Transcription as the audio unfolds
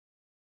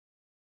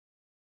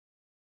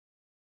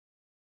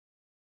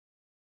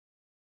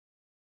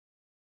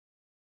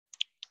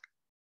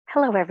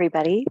Hello,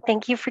 everybody.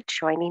 Thank you for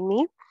joining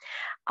me.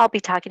 I'll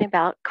be talking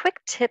about quick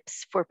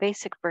tips for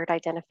basic bird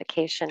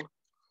identification.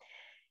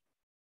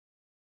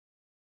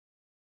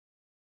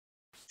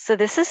 So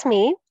this is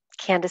me,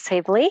 Candace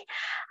Havely.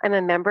 I'm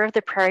a member of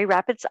the Prairie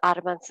Rapids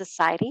Audubon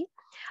Society.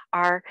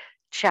 Our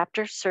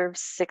chapter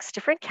serves 6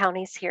 different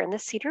counties here in the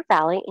Cedar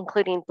Valley,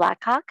 including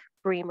Blackhawk,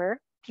 Bremer,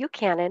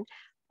 Buchanan,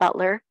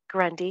 Butler,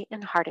 Grundy,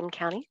 and Hardin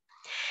County.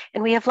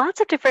 And we have lots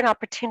of different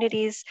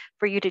opportunities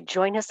for you to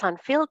join us on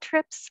field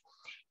trips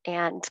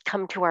and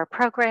come to our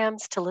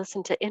programs to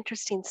listen to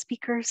interesting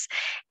speakers.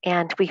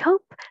 And we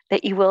hope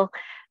that you will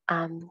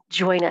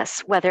join us,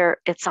 whether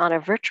it's on a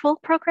virtual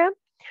program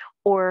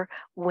or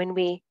when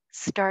we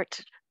start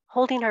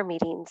holding our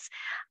meetings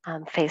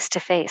face to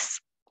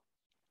face.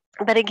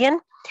 But again,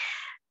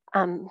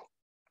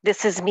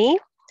 this is me.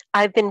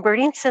 I've been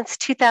birding since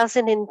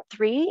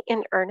 2003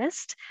 in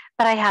earnest,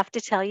 but I have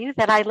to tell you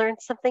that I learn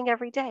something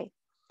every day.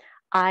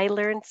 I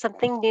learn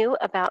something new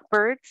about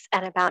birds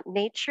and about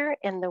nature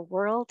and the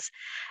world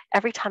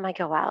every time I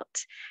go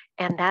out,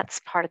 and that's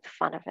part of the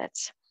fun of it.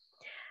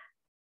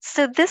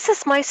 So this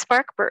is my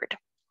spark bird.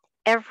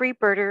 Every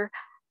birder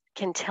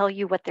can tell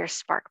you what their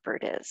spark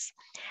bird is.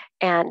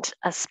 And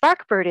a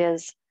spark bird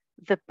is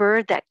the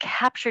bird that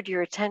captured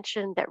your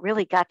attention, that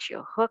really got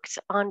you hooked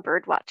on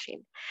bird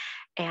watching.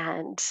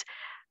 And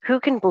who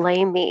can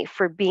blame me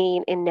for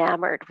being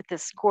enamored with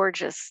this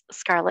gorgeous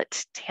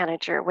scarlet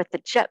tanager with the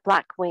jet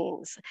black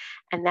wings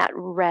and that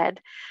red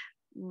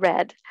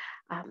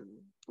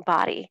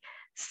body?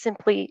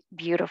 Simply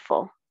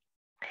beautiful.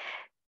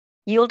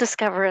 You'll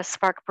discover a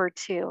spark bird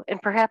too,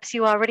 and perhaps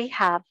you already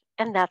have,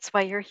 and that's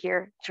why you're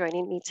here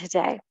joining me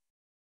today.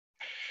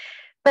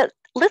 But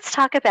let's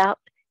talk about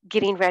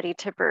getting ready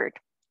to bird.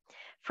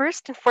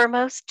 First and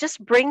foremost,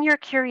 just bring your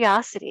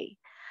curiosity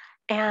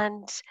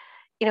and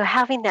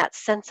having that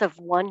sense of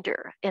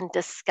wonder and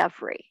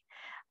discovery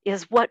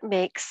is what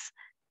makes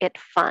it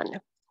fun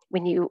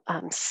when you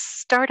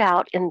start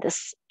out in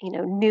this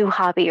new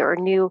hobby or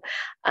new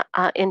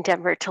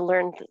endeavor to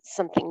learn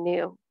something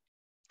new.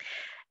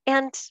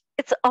 And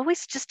it's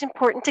always just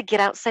important to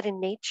get outside in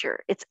nature.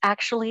 It's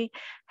actually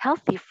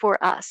healthy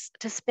for us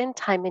to spend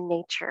time in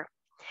nature.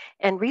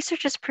 And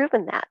research has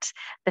proven that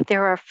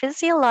there are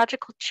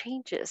physiological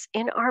changes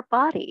in our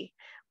body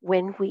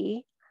when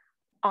we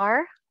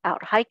are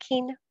out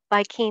hiking,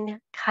 biking,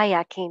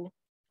 kayaking,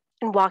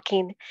 and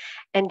walking,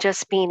 and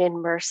just being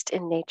immersed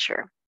in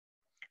nature.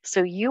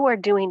 So you are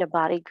doing a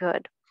body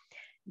good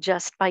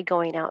just by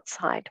going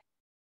outside.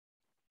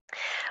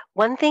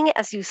 One thing,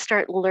 as you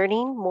start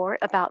learning more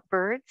about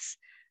birds,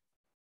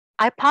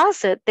 I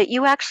posit that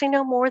you actually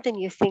know more than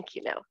you think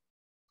you know.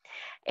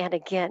 And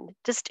again,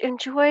 just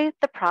enjoy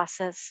the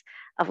process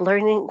of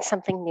learning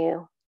something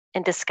new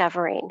and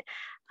discovering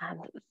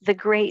the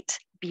great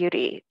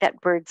beauty that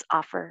birds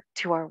offer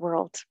to our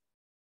world.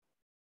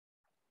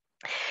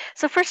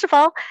 So first of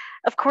all,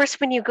 of course,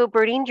 when you go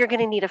birding, you're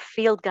going to need a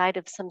field guide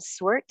of some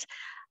sort.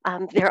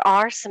 There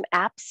are some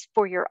apps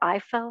for your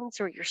iPhones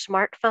or your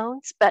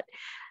smartphones, but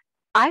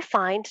I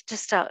find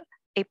just a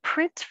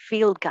print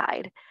field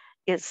guide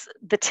is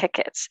the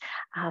ticket.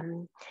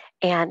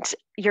 And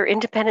your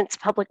Independence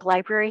Public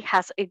Library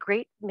has a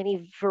great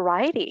many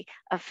variety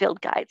of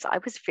field guides. I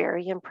was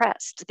very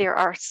impressed. There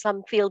are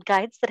some field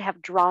guides that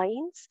have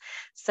drawings,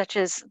 such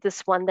as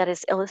this one that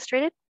is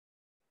illustrated,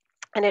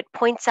 and it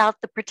points out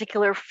the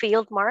particular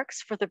field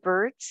marks for the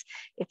birds.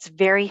 It's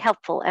very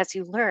helpful as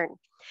you learn.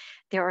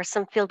 There are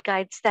some field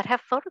guides that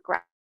have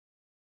photographs.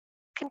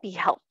 It can be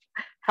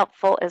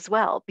helpful as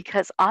well,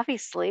 because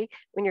obviously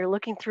when you're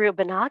looking through a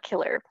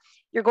binocular,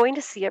 you're going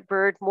to see a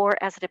bird more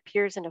as it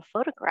appears in a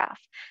photograph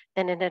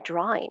than in a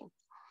drawing.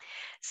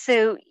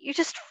 So you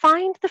just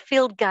find the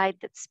field guide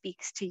that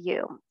speaks to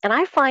you. And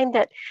I find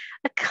that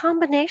a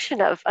combination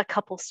of a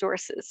couple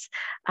sources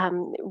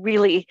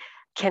really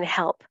can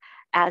help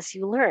as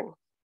you learn.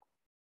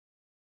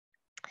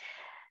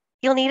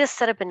 You'll need a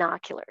set of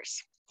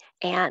binoculars.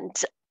 And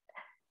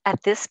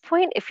at this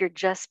point, if you're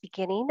just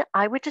beginning,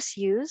 I would just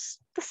use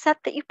the set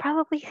that you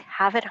probably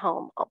have at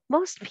home.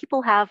 Most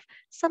people have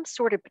some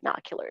sort of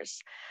binoculars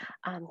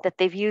that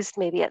they've used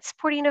maybe at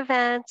sporting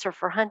events or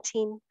for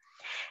hunting.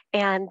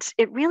 And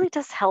it really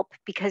does help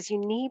because you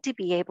need to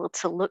be able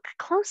to look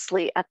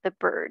closely at the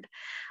bird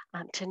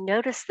to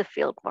notice the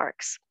field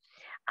marks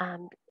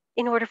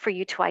in order for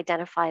you to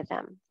identify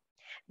them.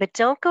 But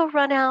don't go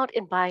run out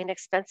and buy an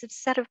expensive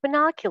set of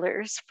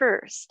binoculars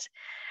first.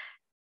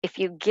 If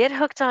you get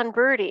hooked on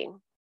birding,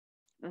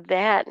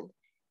 then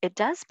it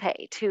does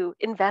pay to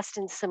invest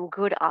in some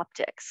good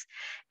optics.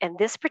 And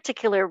this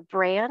particular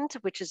brand,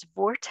 which is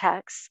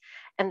Vortex,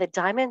 and the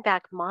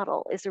Diamondback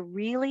model is a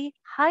really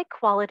high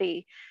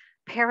quality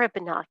pair of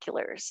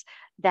binoculars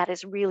that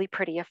is really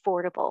pretty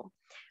affordable.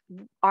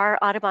 Our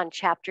Audubon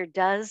chapter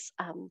does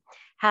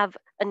have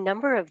a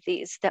number of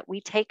these that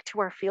we take to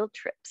our field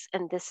trips,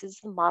 and this is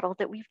the model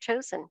that we've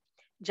chosen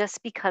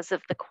just because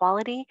of the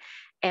quality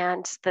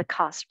and the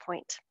cost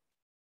point.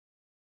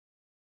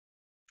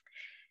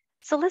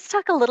 So let's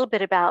talk a little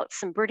bit about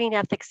some birding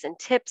ethics and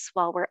tips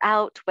while we're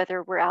out,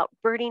 whether we're out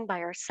birding by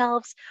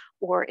ourselves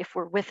or if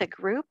we're with a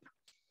group.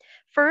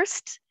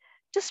 First,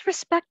 just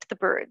respect the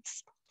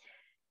birds.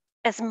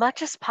 As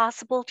much as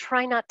possible,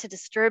 try not to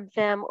disturb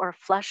them or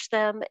flush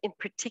them, in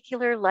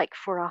particular, like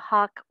for a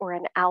hawk or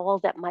an owl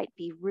that might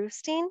be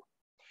roosting.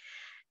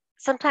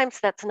 Sometimes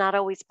that's not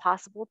always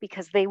possible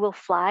because they will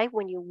fly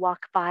when you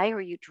walk by or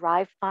you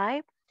drive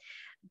by.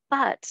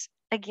 But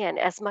again,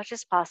 as much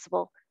as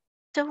possible,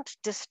 don't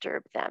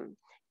disturb them.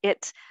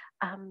 It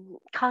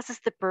causes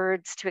the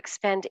birds to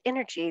expend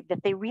energy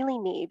that they really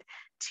need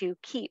to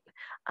keep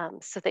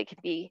so they can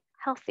be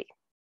healthy.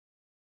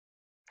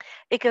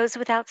 It goes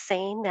without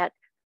saying that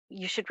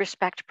you should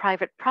respect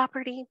private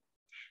property,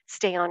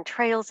 stay on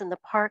trails in the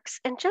parks,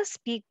 and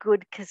just be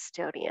good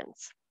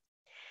custodians.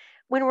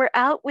 When we're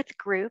out with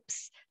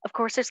groups, of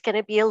course, there's going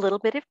to be a little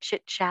bit of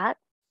chit chat,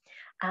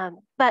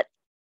 but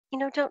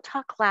don't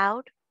talk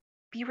loud,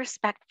 be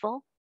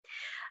respectful.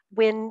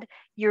 When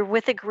you're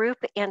with a group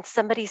and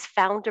somebody's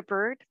found a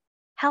bird,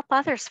 help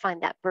others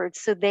find that bird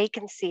so they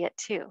can see it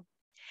too.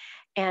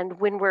 And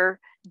when we're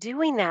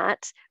doing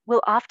that,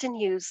 we'll often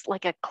use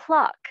like a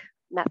clock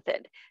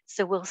method.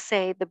 So we'll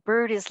say the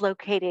bird is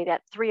located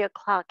at 3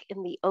 o'clock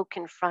in the oak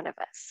in front of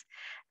us.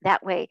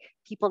 That way,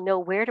 people know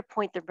where to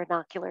point their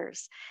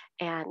binoculars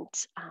and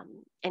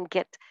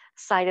get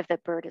sight of the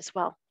bird as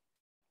well.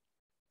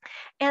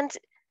 And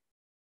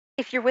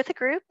if you're with a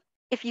group,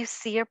 if you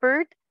see a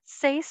bird,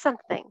 say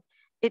something.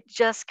 It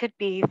just could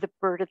be the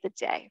bird of the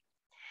day.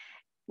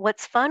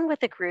 What's fun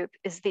with a group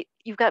is that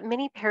you've got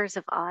many pairs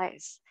of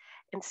eyes.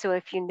 And so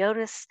if you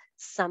notice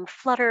some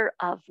flutter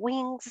of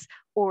wings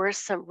or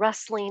some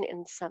rustling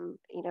in some,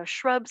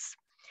 shrubs,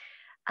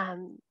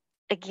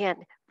 again,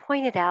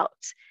 point it out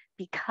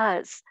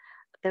because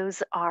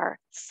those are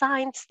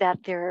signs that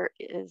there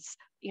is,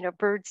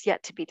 birds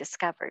yet to be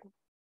discovered.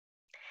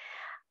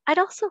 I'd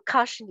also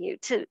caution you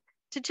to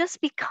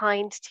just be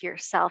kind to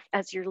yourself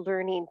as you're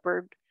learning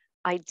bird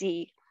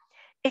ID.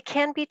 It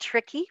can be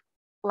tricky.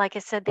 Like I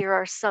said, there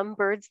are some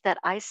birds that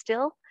I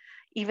still,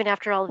 even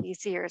after all of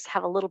these years,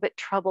 have a little bit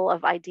trouble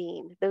of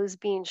IDing, those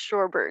being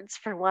shorebirds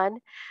for one.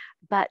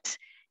 But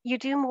you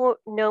do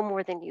know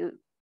more than you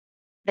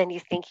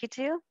think you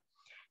do.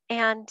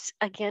 And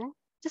again,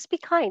 just be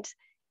kind.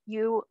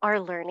 You are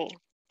learning.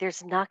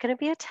 There's not going to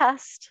be a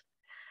test.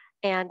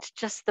 And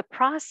just the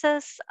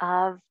process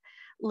of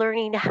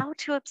learning how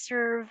to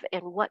observe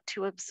and what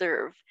to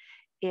observe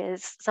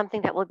is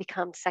something that will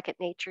become second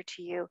nature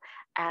to you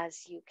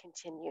as you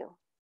continue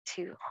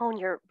to hone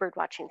your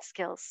birdwatching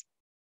skills.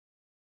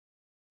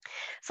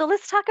 So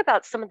let's talk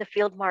about some of the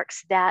field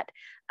marks that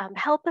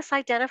help us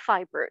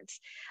identify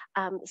birds.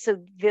 So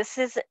this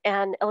is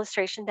an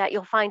illustration that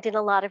you'll find in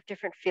a lot of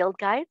different field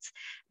guides.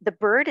 The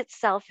bird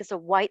itself is a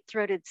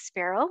white-throated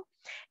sparrow,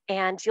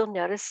 and you'll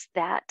notice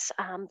that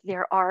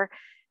there are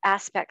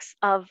aspects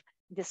of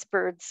this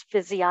bird's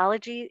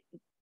physiology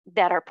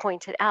that are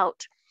pointed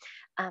out.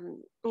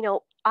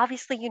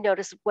 Obviously you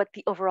notice what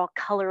the overall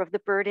color of the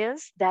bird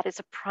is. That is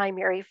a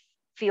primary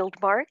field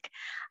mark.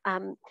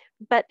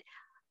 But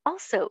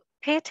also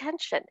pay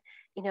attention,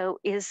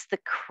 is the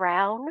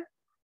crown,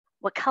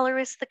 what color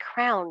is the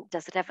crown?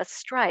 Does it have a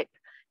stripe?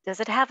 Does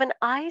it have an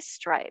eye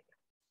stripe?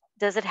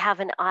 Does it have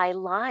an eye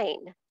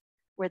line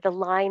where the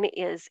line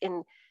is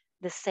in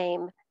the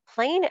same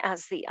plane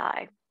as the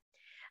eye?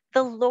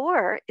 The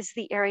lore is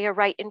the area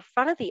right in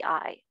front of the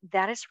eye.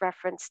 That is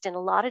referenced in a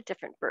lot of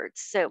different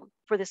birds. So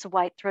for this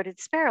white-throated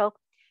sparrow,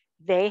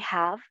 they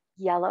have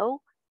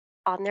yellow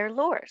on their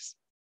lores.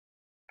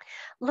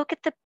 Look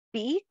at the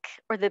beak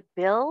or the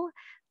bill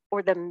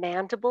or the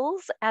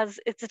mandibles as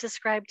it's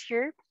described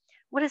here.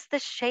 What does the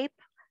shape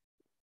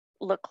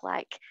look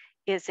like?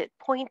 Is it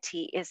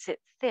pointy? Is it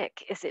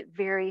thick? Is it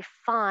very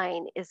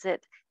fine? Is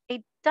it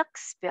a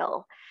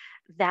duckbill?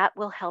 That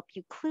will help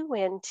you clue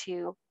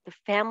into the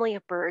family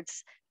of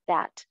birds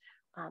that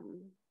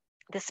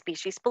the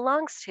species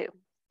belongs to.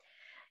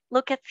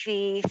 Look at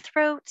the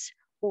throat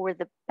or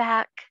the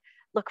back.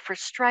 Look for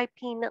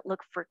striping.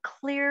 Look for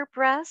clear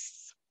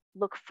breasts.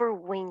 Look for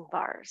wing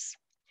bars.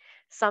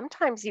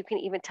 Sometimes you can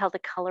even tell the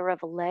color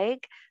of a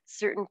leg.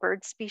 Certain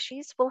bird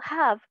species will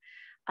have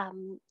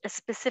a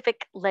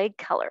specific leg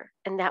color,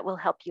 and that will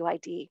help you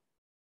ID.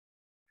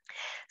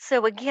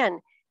 So again,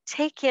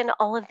 take in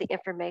all of the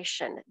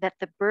information that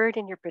the bird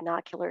in your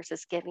binoculars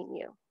is giving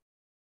you.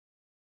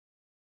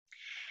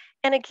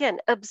 And again,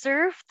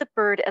 observe the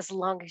bird as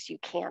long as you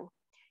can.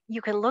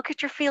 You can look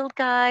at your field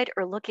guide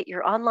or look at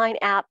your online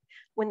app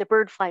when the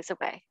bird flies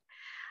away.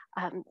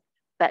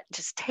 But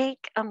just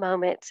take a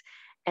moment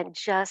and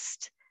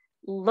just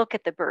look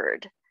at the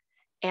bird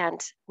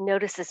and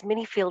notice as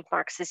many field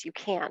marks as you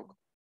can.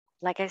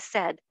 Like I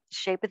said,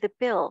 shape of the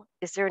bill.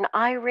 Is there an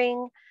eye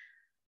ring?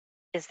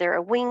 Is there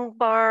a wing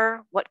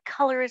bar? What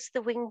color is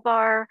the wing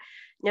bar?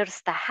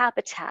 Notice the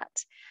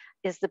habitat.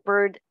 Is the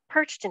bird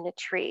perched in a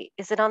tree?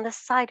 Is it on the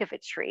side of a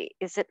tree?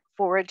 Is it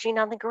foraging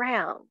on the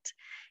ground?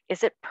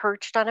 Is it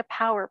perched on a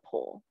power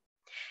pole?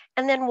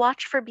 And then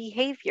watch for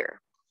behavior.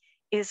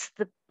 Is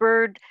the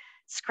bird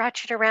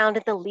scratching around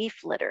in the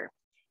leaf litter?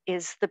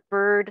 Is the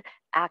bird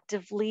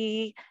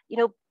actively,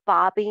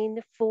 bobbing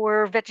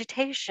for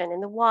vegetation in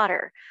the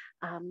water?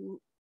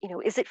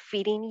 Is it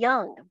feeding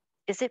young?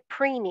 Is it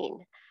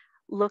preening?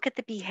 Look at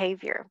the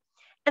behavior.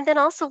 And then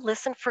also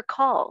listen for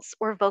calls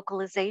or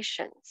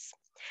vocalizations.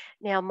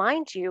 Now,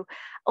 mind you,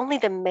 only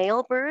the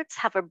male birds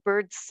have a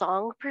bird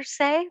song per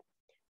se,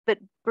 but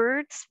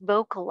birds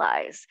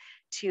vocalize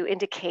to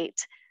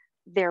indicate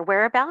their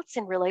whereabouts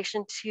in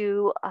relation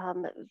to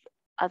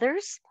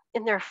others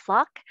in their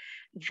flock.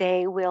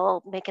 They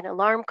will make an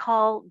alarm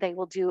call. They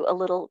will do a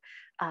little,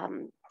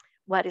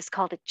 what is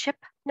called a chip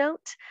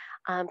note.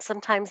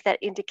 Sometimes that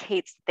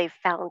indicates they've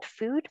found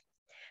food.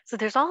 So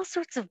there's all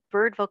sorts of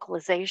bird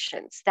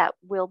vocalizations that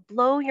will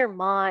blow your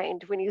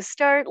mind when you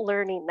start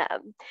learning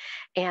them.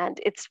 And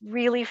it's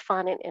really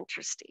fun and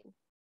interesting.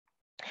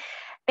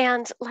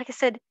 And like I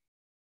said,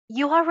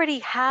 you already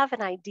have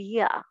an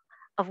idea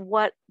of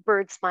what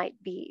birds might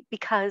be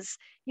because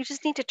you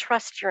just need to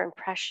trust your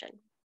impression.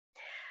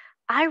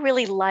 I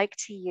really like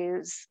to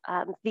use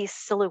these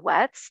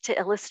silhouettes to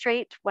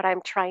illustrate what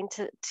I'm trying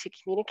to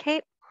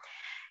communicate.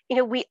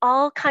 We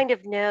all kind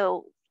of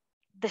know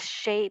the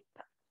shape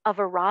of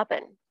a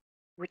robin,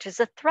 which is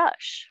a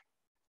thrush.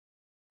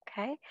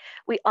 Okay.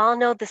 We all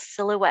know the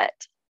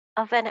silhouette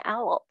of an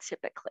owl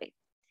typically.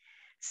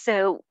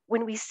 So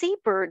when we see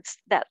birds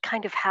that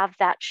kind of have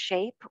that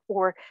shape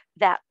or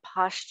that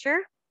posture,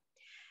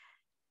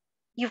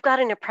 you've got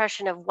an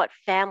impression of what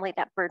family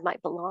that bird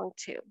might belong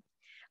to.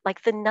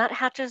 Like the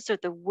nuthatches or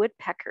the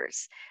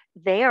woodpeckers,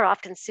 they are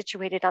often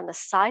situated on the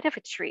side of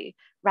a tree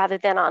rather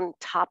than on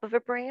top of a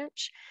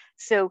branch.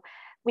 So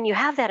when you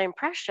have that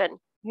impression,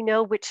 you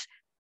know which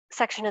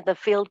section of the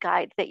field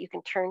guide that you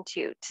can turn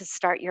to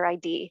start your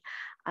ID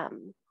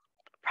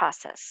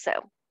process.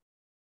 So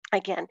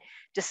again,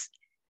 just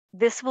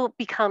this will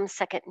become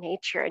second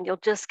nature and you'll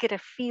just get a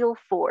feel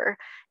for,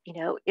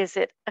 is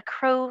it a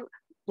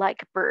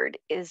crow-like bird?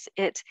 Is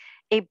it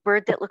a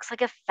bird that looks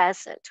like a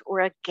pheasant or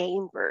a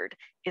game bird?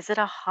 Is it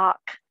a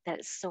hawk that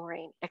is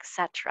soaring,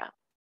 etc.?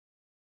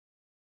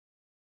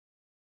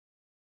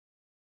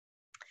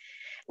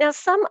 Now,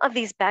 some of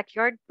these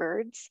backyard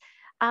birds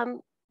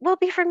will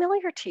be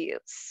familiar to you.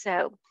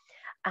 So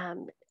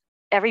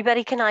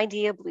everybody can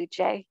ID a blue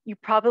jay. You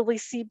probably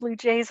see blue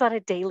jays on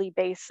a daily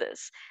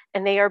basis,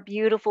 and they are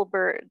beautiful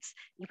birds.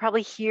 You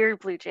probably hear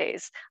blue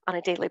jays on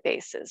a daily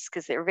basis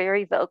because they're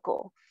very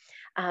vocal.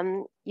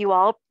 You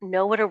all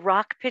know what a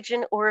rock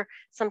pigeon, or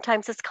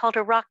sometimes it's called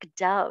a rock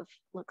dove,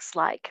 looks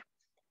like.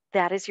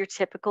 That is your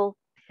typical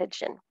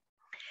pigeon.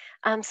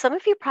 Some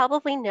of you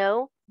probably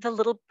know the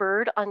little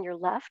bird on your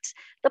left,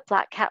 the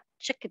black-capped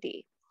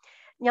chickadee.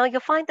 Now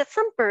you'll find that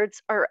some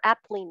birds are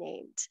aptly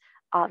named.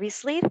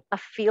 Obviously, a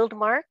field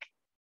mark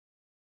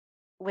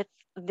with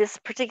this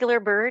particular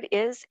bird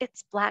is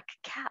its black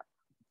cap.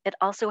 It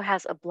also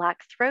has a black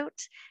throat.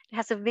 It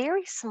has a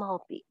very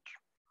small beak.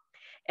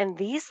 And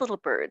these little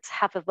birds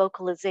have a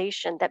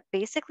vocalization that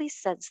basically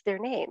says their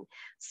name.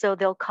 So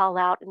they'll call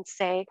out and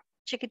say,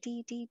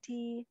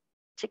 chickadee-dee-dee,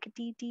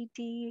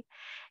 chickadee-dee-dee.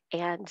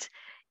 And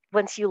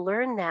once you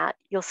learn that,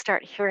 you'll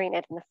start hearing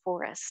it in the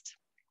forest.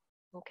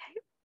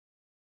 Okay.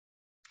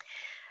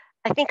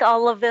 I think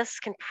all of this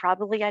can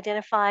probably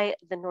identify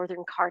the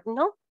northern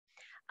cardinal,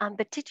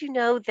 but did you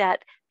know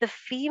that the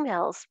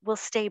females will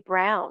stay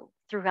brown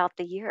throughout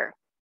the year?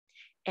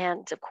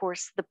 And of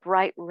course, the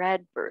bright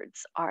red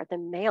birds are the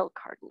male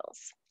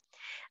cardinals.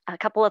 A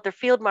couple other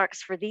field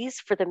marks for these,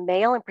 for the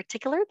male in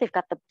particular, they've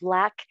got the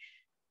black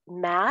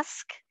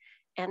mask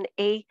and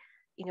a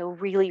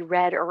really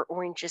red or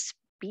orangish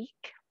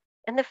beak.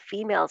 And the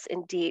females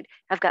indeed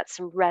have got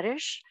some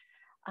reddish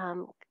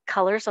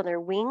colors on their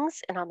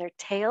wings and on their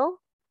tail,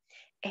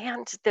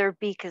 and their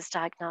beak is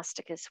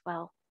diagnostic as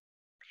well.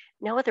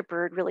 No other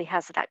bird really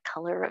has that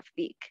color of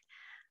beak.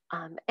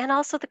 And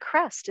also the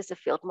crest is a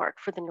field mark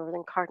for the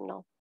northern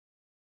cardinal.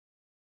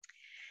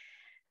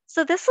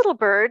 So this little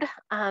bird,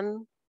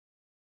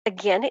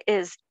 again,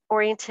 is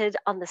oriented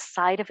on the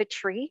side of a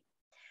tree.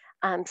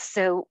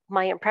 So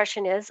my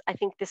impression is, I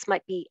think this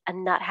might be a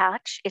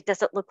nuthatch. It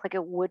doesn't look like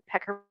a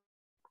woodpecker.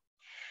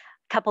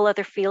 A couple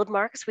other field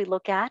marks we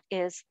look at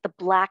is the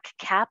black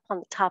cap on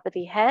the top of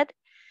the head,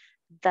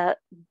 the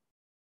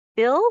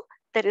bill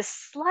that is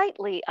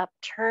slightly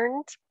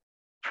upturned,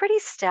 pretty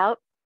stout.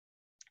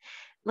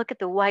 Look at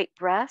the white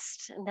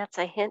breast, and that's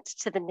a hint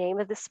to the name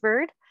of this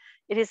bird.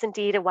 It is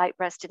indeed a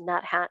white-breasted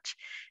nuthatch.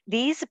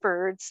 These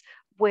birds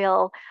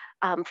will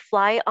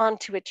fly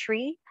onto a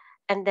tree,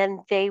 and then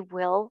they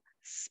will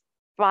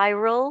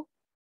spiral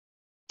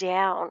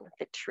down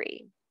the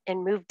tree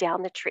and move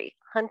down the tree,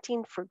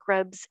 hunting for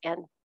grubs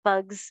and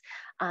bugs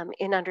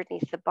in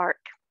underneath the bark.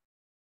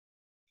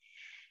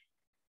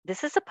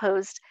 This is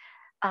opposed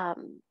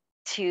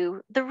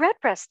to the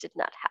red-breasted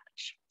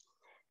nuthatch.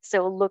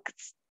 So look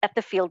at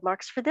the field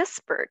marks for this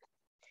bird.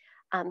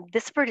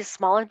 This bird is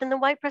smaller than the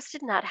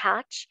white-breasted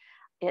nuthatch.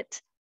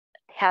 It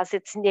has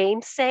its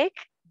namesake,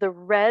 the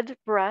red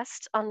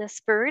breast on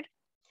this bird,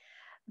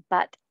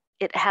 but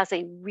it has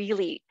a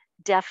really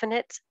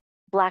definite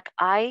black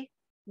eye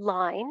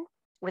line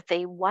with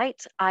a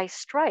white eye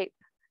stripe,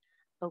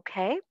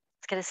 okay?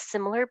 It's got a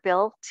similar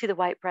bill to the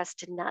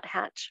white-breasted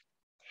nuthatch.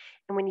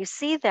 And when you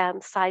see them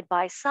side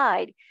by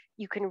side,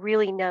 you can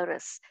really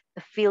notice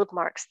the field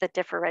marks that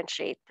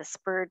differentiate this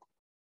bird.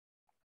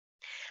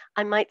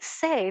 I might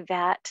say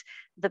that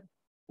the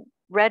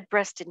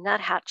red-breasted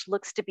nuthatch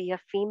looks to be a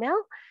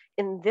female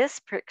in this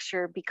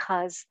picture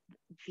because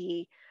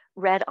the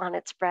red on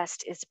its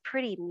breast is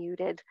pretty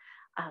muted.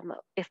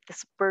 If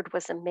this bird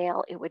was a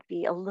male, it would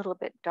be a little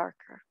bit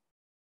darker.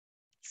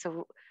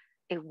 So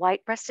a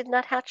white-breasted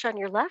nuthatch on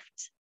your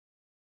left,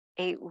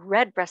 a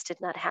red-breasted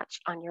nuthatch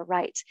on your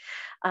right.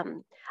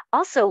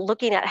 Also,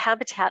 looking at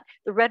habitat,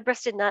 the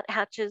red-breasted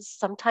nuthatches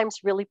sometimes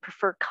really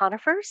prefer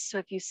conifers. So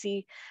if you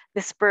see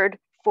this bird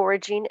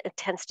foraging, it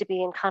tends to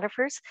be in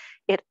conifers.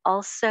 It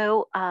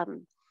also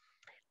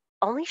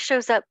only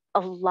shows up a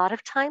lot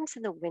of times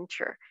in the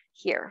winter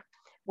here,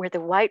 where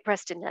the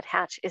white-breasted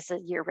nuthatch is a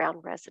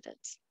year-round resident.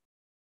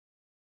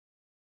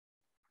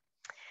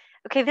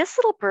 Okay, this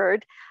little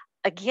bird,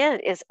 again,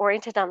 is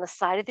oriented on the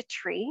side of the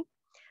tree.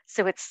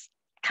 So it's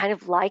kind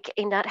of like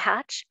a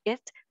nuthatch. It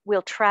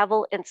will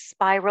travel and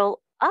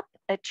spiral up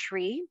a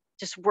tree,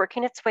 just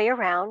working its way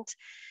around,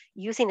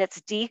 using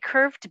its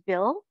D-curved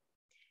bill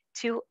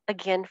to,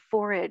 again,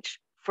 forage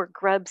for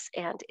grubs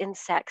and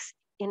insects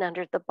in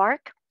under the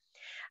bark.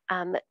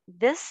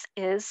 This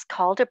is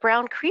called a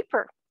brown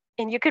creeper.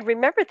 And you could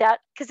remember that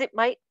because it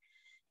might,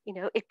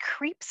 it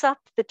creeps up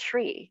the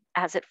tree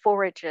as it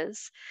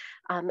forages.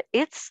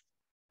 Its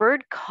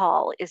bird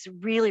call is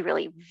really,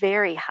 really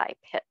very high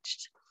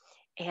pitched.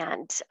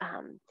 And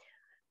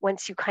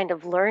once you kind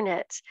of learn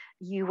it,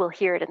 you will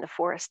hear it in the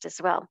forest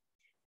as well.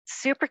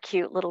 Super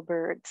cute little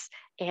birds,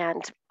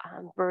 and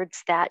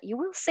birds that you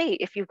will see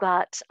if you've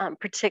got in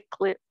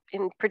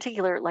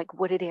particular like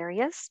wooded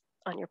areas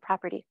on your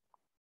property.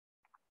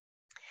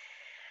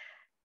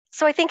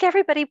 So I think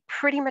everybody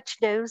pretty much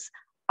knows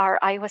our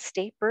Iowa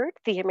state bird,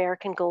 the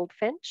American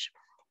goldfinch.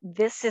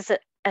 This is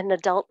an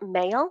adult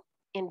male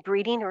in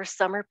breeding or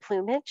summer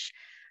plumage.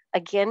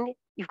 Again,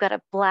 you've got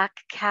a black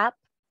cap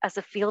as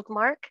a field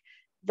mark.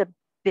 The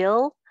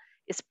bill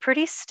is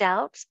pretty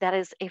stout. That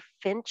is a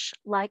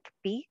finch-like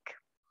beak.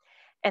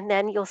 And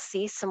then you'll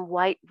see some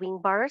white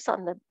wing bars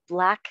on the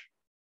black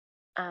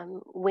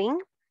wing.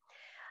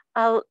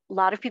 A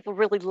lot of people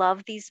really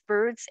love these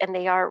birds, and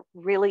they are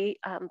really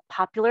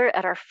popular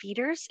at our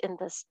feeders in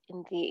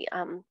the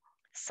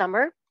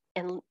summer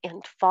and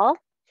fall.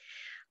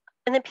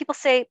 And then people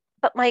say,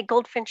 but my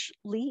goldfinch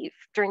leave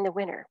during the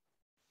winter.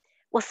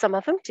 Well, some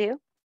of them do,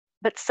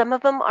 but some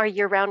of them are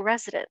year-round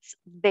residents.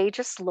 They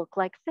just look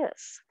like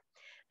this.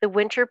 The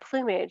winter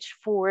plumage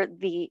for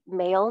the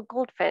male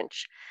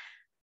goldfinch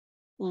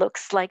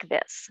looks like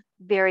this,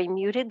 very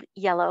muted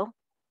yellow,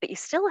 but you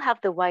still have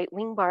the white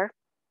wing bar.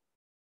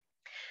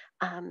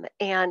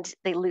 And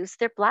they lose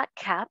their black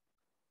cap,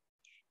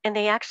 and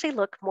they actually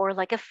look more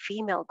like a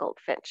female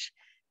goldfinch.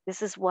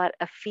 This is what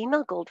a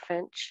female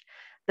goldfinch,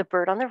 the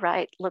bird on the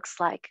right, looks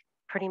like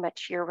pretty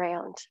much year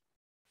round.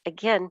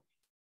 Again,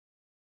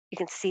 you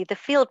can see the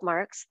field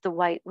marks, the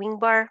white wing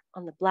bar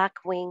on the black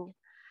wing,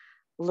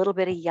 a little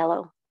bit of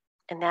yellow,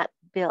 and that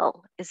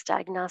bill is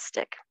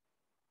diagnostic.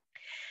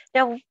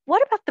 Now,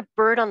 what about the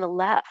bird on the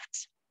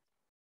left?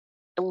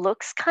 It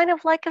looks kind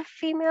of like a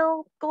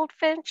female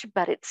goldfinch,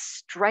 but it's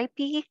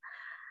stripy.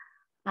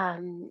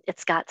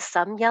 It's got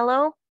some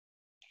yellow.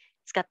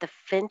 It's got the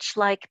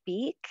finch-like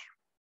beak.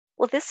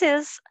 Well, this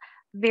is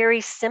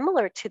very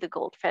similar to the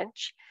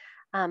goldfinch.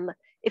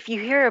 If you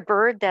hear a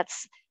bird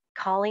that's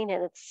calling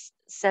and it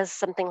says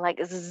something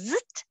like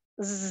zit,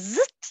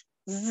 zit,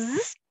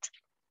 zit,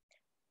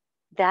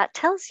 that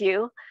tells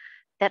you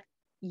that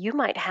you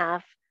might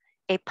have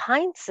a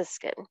pine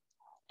siskin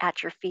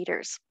at your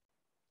feeders.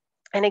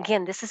 And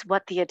again, this is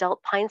what the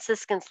adult pine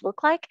siskins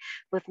look like,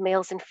 with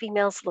males and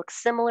females look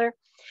similar.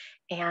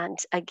 And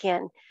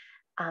again,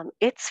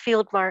 its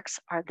field marks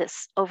are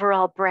this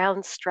overall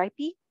brown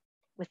stripy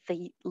with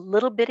the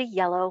little bit of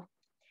yellow,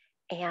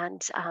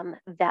 and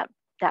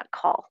that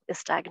call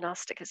is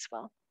diagnostic as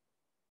well.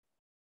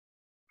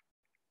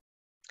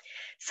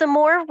 Some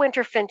more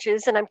winter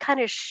finches, and I'm kind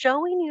of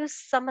showing you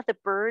some of the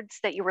birds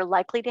that you were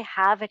likely to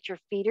have at your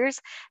feeders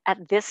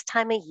at this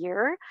time of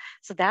year.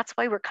 So that's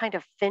why we're kind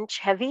of finch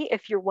heavy,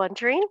 if you're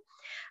wondering.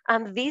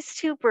 These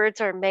two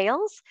birds are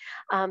males.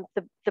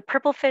 The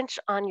purple finch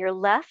on your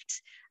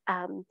left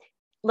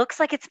looks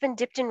like it's been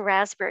dipped in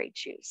raspberry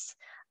juice.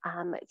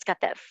 It's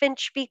got that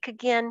finch beak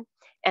again,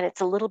 and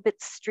it's a little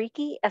bit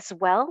streaky as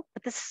well.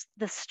 But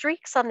the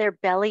streaks on their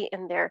belly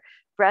and their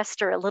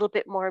breast are a little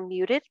bit more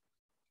muted.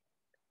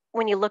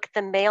 When you look at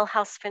the male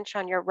house finch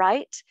on your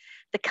right,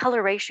 the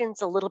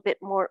coloration's a little bit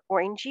more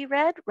orangey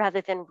red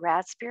rather than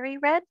raspberry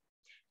red.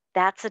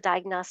 That's a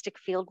diagnostic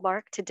field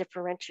mark to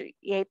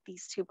differentiate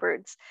these two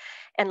birds.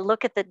 And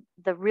look at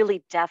the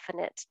really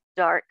definite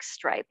dark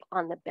stripe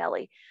on the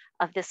belly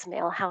of this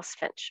male house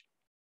finch.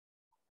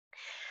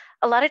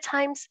 A lot of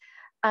times,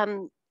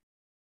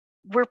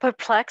 We're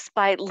perplexed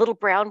by little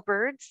brown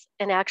birds,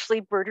 and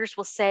actually birders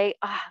will say,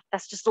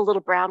 that's just a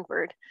little brown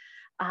bird.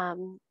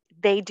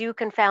 They do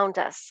confound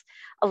us.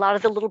 A lot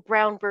of the little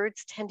brown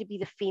birds tend to be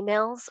the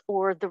females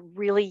or the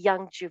really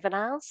young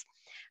juveniles.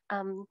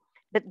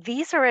 But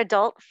these are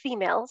adult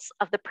females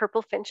of the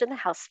purple finch and the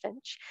house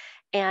finch.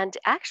 And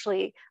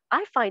actually,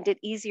 I find it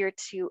easier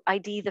to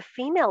ID the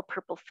female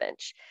purple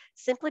finch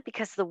simply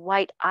because the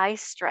white eye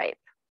stripe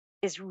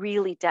is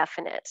really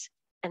definite.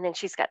 And then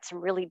she's got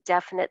some really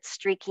definite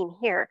streaking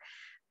here,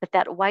 but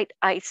that white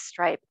eye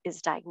stripe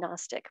is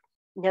diagnostic.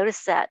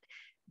 Notice that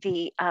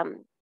the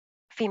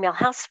female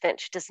house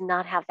finch does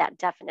not have that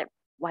definite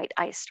white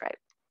eye stripe.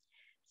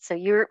 So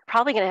you're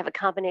probably going to have a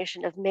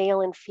combination of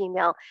male and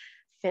female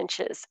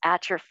finches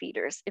at your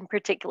feeders, in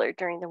particular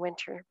during the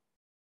winter.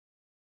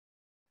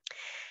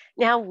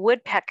 Now,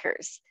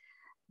 woodpeckers,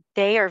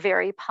 they are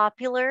very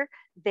popular.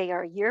 They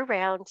are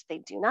year-round. They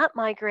do not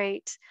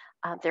migrate.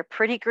 They're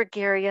pretty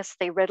gregarious.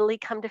 They readily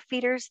come to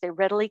feeders. They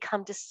readily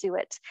come to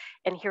suet.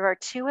 And here are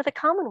two of the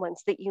common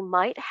ones that you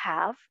might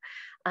have.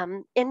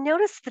 And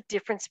notice the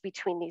difference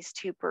between these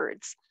two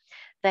birds.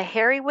 The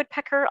hairy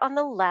woodpecker on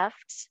the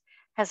left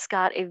has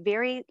got a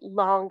very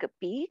long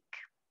beak,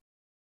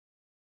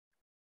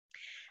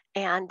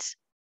 and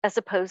as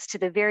opposed to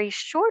the very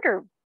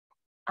shorter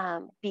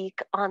beak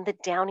on the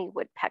downy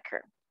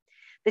woodpecker.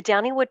 The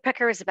downy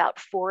woodpecker is about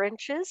 4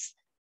 inches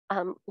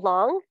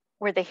long,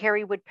 where the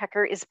hairy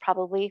woodpecker is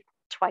probably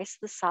twice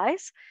the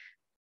size.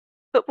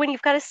 But when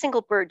you've got a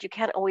single bird, you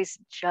can't always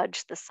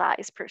judge the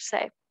size per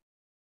se.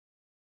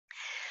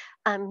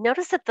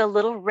 Notice that the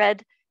little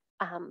red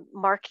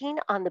marking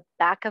on the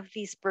back of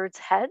these birds'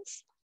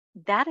 heads,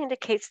 that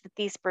indicates that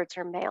these birds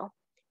are male.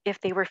 If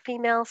they were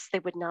females, they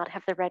would not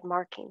have the red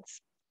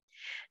markings.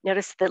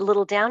 Notice the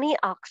little downy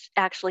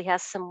actually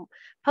has some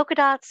polka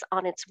dots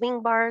on its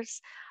wing bars,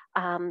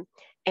 and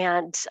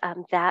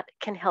that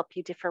can help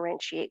you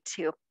differentiate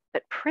too.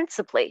 But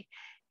principally,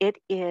 it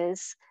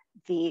is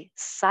the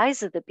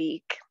size of the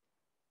beak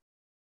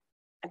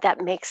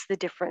that makes the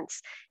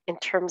difference in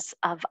terms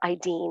of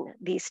IDing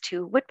these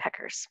two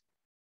woodpeckers.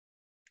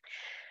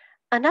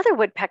 Another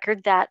woodpecker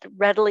that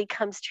readily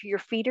comes to your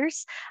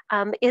feeders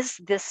is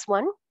this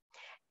one.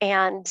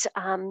 And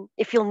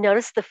if you'll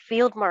notice the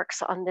field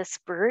marks on this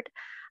bird,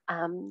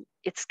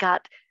 it's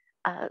got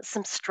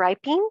some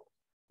striping,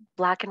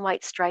 black and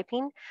white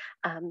striping.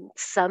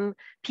 Some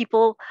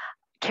people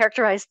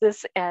characterize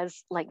this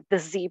as like the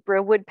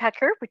zebra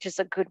woodpecker, which is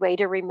a good way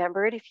to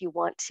remember it if you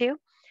want to.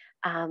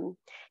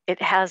 It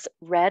has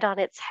red on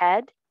its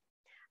head.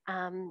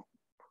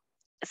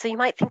 So you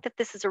might think that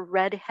this is a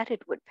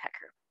red-headed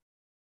woodpecker.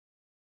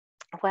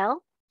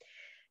 Well,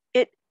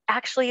 it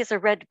actually is a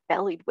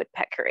red-bellied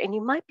woodpecker, and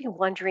you might be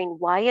wondering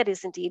why it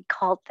is indeed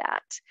called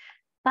that.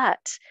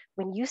 But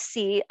when you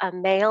see a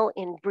male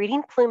in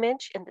breeding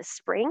plumage in the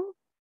spring,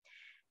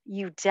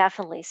 you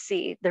definitely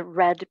see the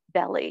red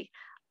belly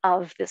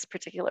of this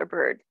particular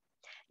bird.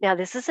 Now,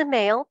 this is a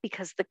male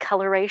because the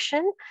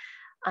coloration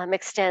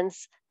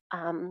extends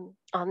on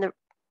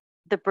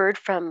the bird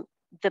from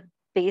the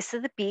base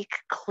of the beak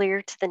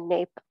clear to the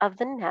nape of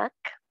the neck.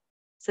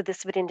 So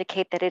this would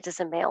indicate that it is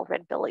a male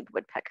red-bellied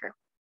woodpecker.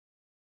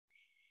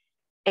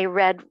 A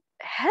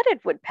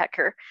red-headed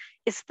woodpecker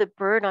is the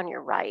bird on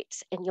your right,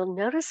 and you'll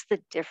notice the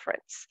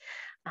difference.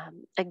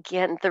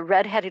 Again, the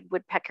red-headed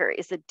woodpecker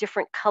is a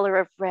different color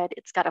of red.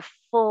 It's got a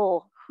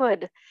full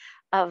hood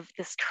of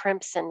this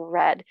crimson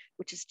red,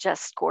 which is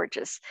just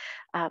gorgeous.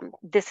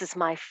 This is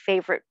my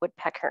favorite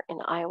woodpecker in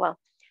Iowa.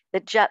 The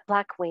jet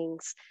black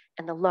wings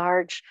and the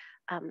large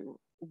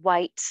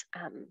white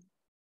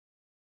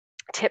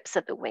tips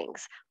of the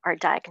wings are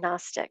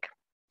diagnostic.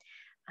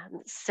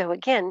 So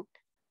again,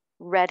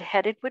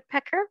 red-headed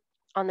woodpecker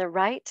on the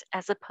right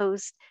as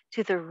opposed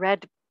to the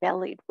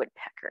red-bellied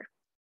woodpecker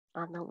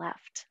on the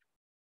left.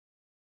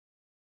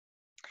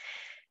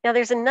 Now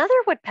there's another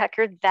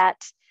woodpecker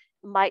that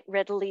might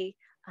readily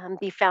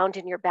be found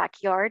in your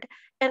backyard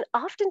and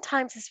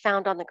oftentimes is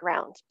found on the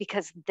ground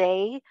because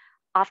they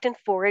often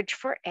forage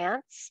for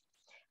ants.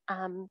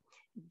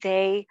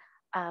 They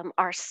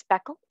are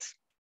speckled.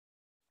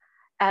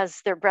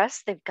 As their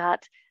breasts, they've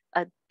got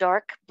a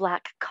dark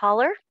black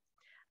collar.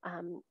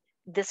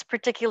 This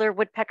particular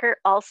woodpecker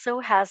also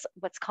has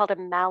what's called a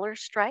malar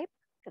stripe.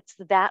 That's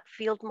that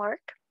field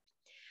mark.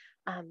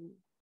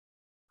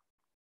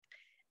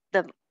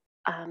 The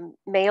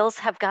males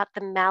have got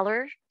the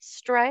malar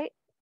stripe.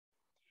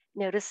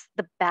 Notice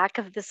the back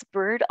of this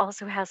bird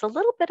also has a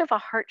little bit of a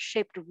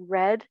heart-shaped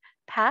red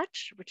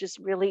patch, which is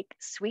really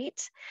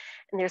sweet.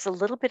 And there's a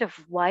little bit of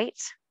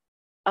white,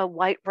 a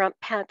white rump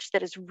patch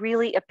that is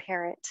really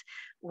apparent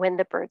when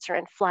the birds are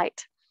in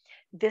flight.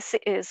 This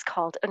is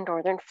called a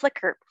northern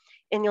flicker.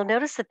 And you'll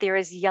notice that there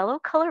is yellow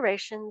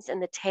colorations in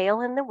the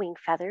tail and the wing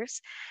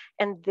feathers.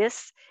 And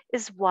this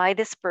is why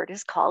this bird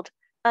is called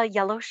a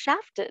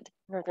yellow-shafted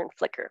northern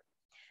flicker.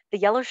 The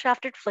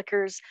yellow-shafted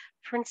flickers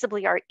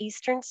principally are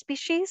eastern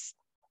species.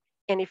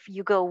 And if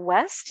you go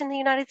west in the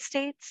United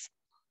States,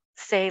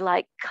 say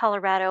like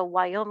Colorado,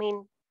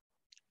 Wyoming,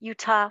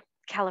 Utah,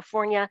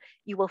 California,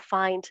 you will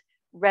find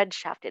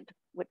red-shafted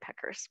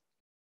woodpeckers.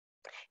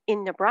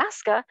 In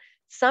Nebraska,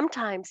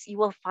 sometimes you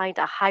will find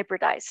a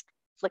hybridized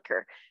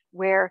flicker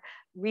where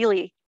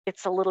really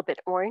it's a little bit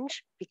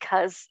orange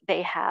because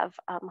they have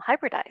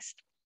hybridized.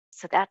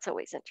 So that's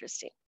always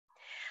interesting.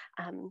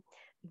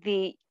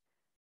 The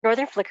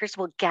northern flickers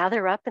will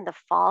gather up in the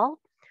fall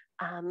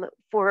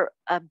for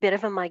a bit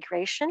of a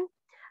migration.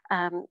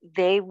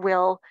 They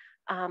will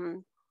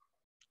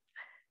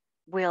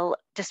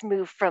just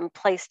move from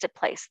place to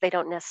place. They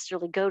don't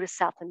necessarily go to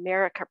South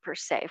America per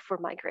se for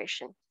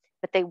migration,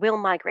 but they will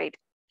migrate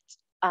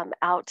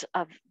out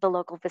of the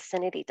local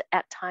vicinity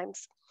at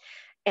times.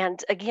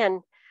 And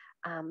again,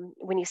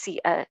 when you see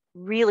a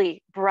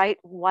really bright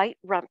white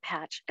rump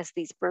patch as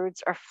these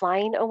birds are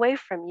flying away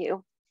from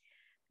you,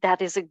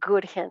 that is a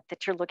good hint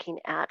that you're looking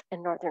at a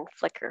northern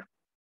flicker.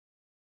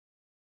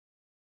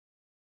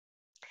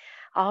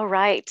 All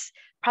right,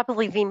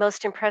 probably the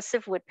most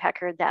impressive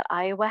woodpecker that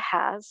Iowa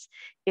has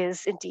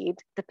is indeed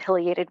the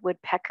pileated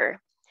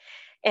woodpecker.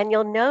 And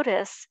you'll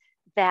notice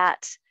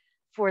that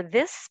for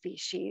this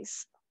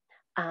species,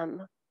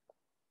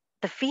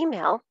 the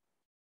female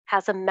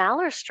has a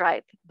mallard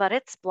stripe, but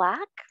it's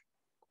black.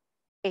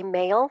 A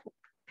male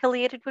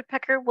pileated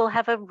woodpecker will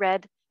have a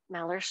red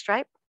mallard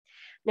stripe.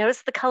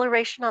 Notice the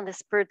coloration on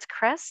this bird's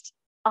crest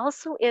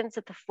also ends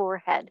at the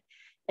forehead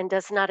and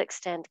does not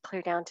extend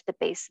clear down to the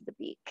base of the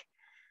beak.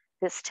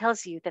 This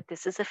tells you that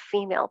this is a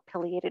female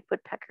pileated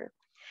woodpecker.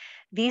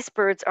 These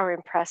birds are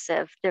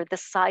impressive. They're the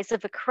size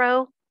of a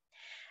crow.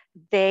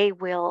 They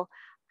will,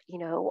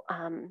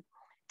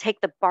 take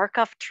the bark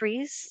off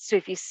trees. So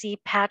if you see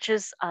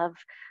patches of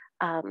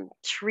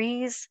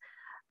trees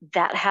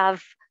that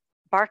have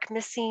bark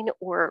missing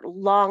or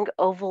long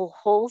oval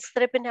holes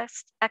that have been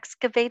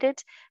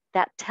excavated,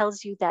 that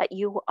tells you that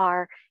you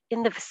are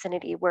in the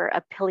vicinity where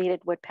a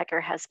pileated woodpecker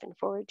has been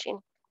foraging.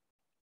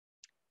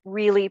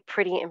 Really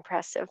pretty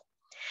impressive.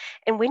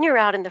 And when you're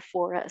out in the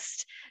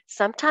forest,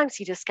 sometimes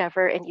you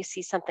discover and you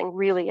see something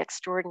really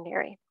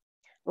extraordinary,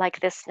 like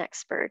this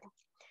next bird.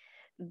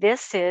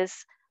 This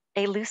is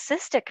a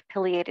leucistic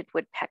pileated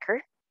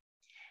woodpecker.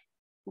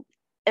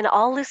 And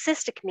all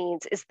leucistic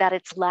means is that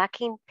it's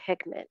lacking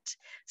pigment.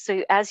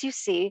 So as you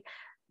see,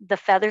 the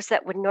feathers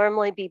that would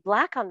normally be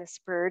black on this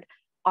bird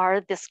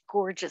are this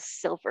gorgeous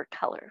silver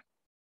color.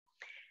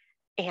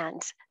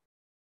 And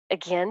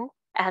again,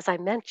 as I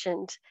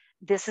mentioned,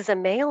 this is a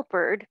male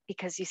bird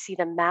because you see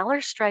the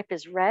mallard stripe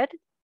is red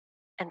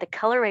and the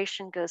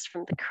coloration goes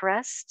from the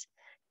crest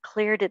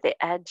clear to the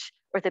edge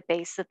or the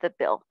base of the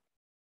bill.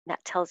 And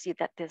that tells you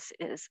that this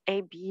is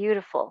a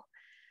beautiful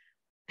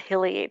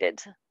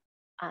pileated,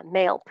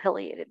 male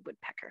pileated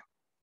woodpecker.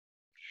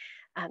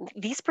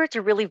 These birds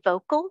are really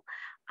vocal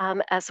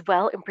as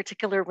well, in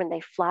particular when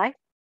they fly.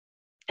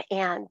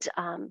 And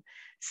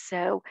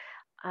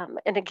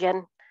and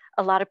again,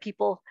 a lot of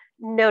people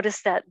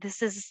notice that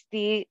this is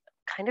the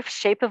kind of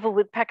shape of a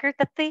woodpecker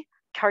that the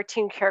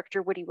cartoon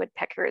character Woody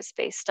Woodpecker is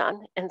based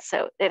on. And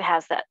so it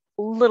has that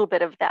little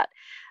bit of that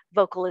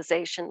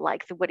vocalization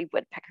like the Woody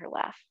Woodpecker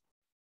laugh.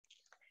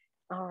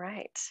 All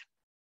right.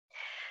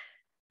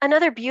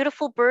 Another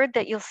beautiful bird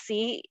that you'll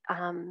see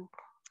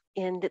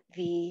in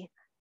the,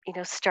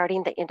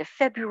 starting the end of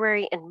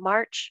February and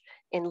March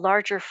in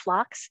larger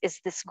flocks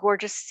is this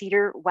gorgeous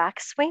cedar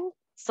waxwing.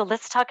 So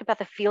let's talk about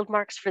the field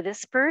marks for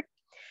this bird.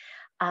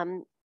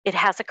 It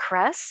has a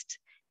crest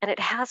and it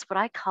has what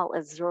I call a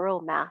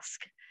Zorro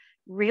mask.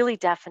 Really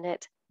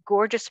definite,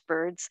 gorgeous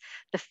birds.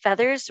 The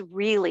feathers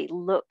really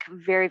look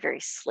very, very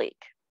sleek,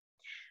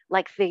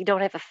 like they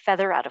don't have a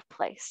feather out of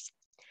place.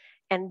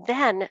 And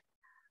then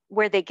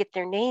where they get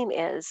their name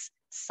is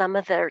some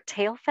of their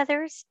tail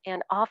feathers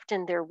and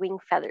often their wing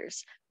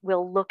feathers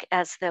will look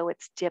as though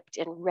it's dipped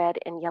in red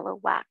and yellow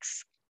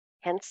wax,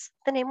 hence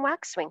the name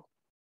waxwing.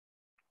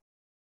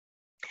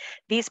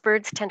 These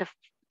birds tend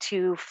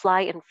to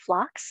fly in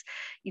flocks.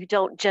 You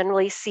don't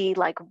generally see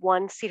like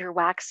one cedar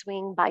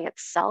waxwing by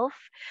itself.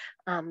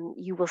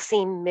 You will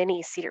see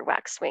many cedar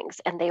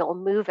waxwings and they all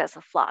move as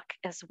a flock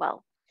as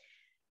well.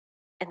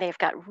 And they've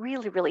got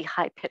really, really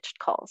high-pitched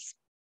calls.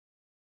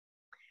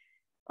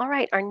 All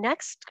right, our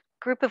next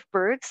group of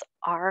birds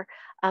are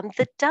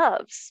the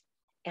doves.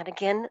 And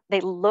again, they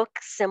look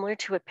similar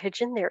to a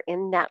pigeon. They're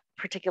in that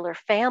particular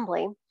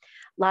family.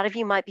 A lot of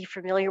you might be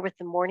familiar with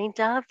the mourning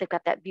dove. They've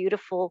got that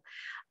beautiful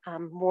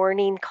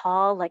morning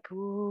call, like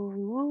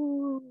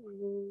ooh,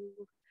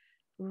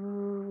 ooh,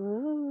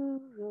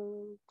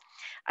 ooh.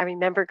 I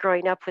remember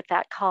growing up with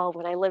that call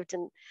when I lived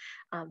in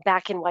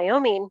back in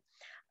Wyoming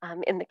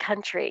in the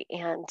country,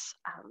 and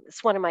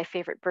it's one of my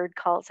favorite bird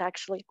calls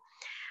actually.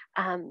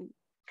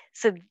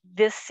 So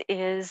this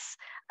is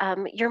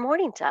your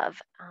mourning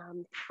dove,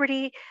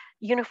 pretty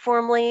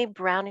uniformly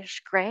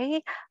brownish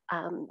gray.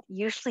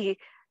 Usually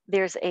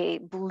there's a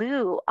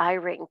blue eye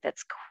ring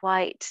that's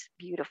quite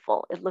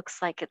beautiful. It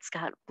looks like it's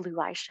got blue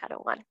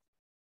eyeshadow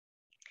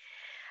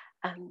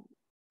on.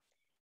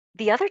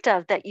 The other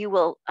dove that you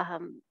will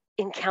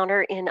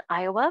encounter in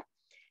Iowa,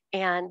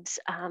 and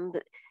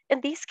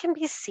these can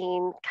be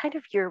seen kind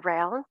of year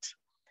round.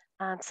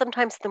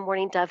 Sometimes the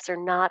mourning doves are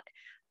not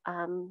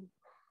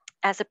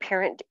as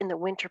apparent in the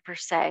winter per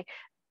se,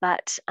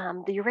 but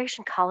the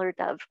Eurasian collared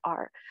dove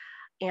are.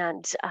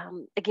 And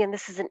again,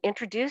 this is an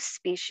introduced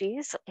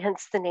species,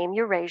 hence the name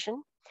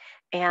Eurasian.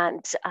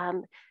 And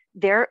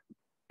their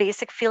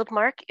basic field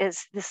mark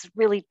is this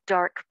really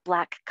dark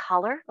black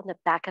collar on the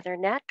back of their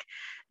neck.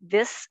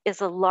 This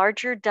is a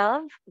larger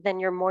dove than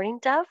your mourning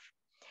dove,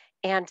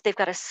 and they've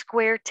got a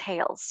square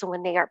tail. So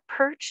when they are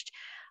perched,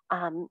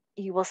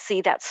 you will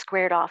see that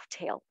squared off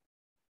tail.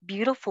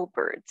 Beautiful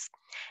birds.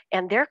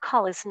 And their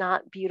call is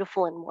not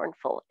beautiful and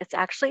mournful. It's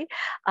actually,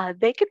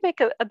 they could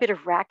make a bit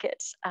of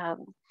racket.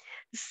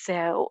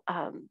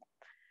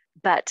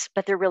 But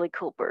they're really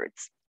cool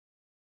birds.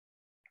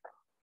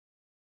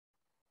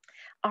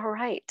 All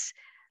right.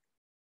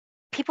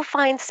 People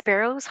find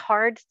sparrows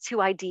hard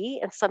to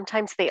ID, and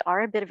sometimes they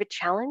are a bit of a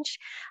challenge.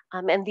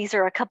 And these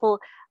are a couple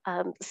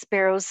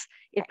sparrows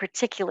in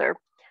particular.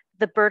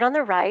 The bird on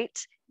the right,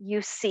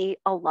 you see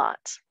a lot.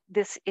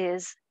 This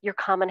is your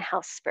common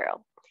house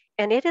sparrow,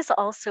 and it is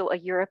also a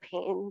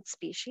European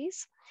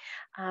species.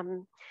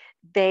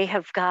 They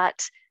have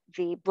got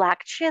the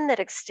black chin that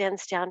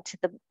extends down to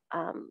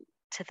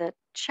the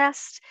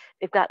chest.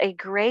 They've got a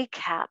gray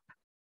cap,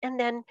 and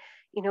then,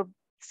 you know,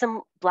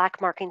 some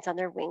black markings on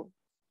their wing.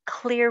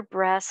 Clear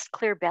breast,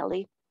 clear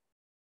belly.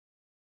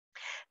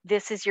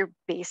 This is your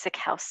basic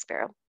house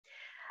sparrow.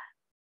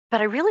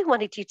 But I really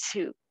wanted you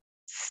to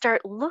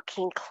start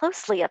looking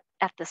closely at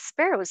the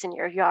sparrows in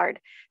your yard,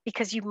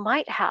 because you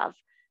might have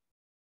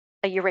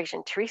a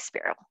Eurasian tree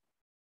sparrow.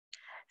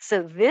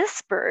 So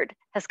this bird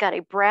has got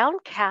a brown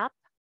cap.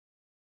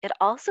 It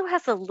also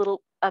has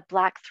a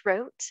black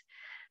throat,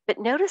 but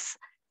notice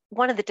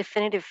one of the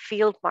definitive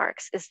field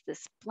marks is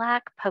this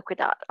black polka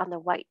dot on the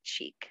white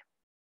cheek.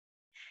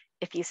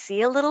 If you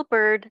see a little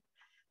bird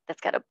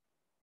that's got a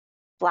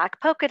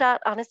black polka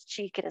dot on its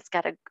cheek and it's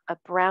got a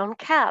brown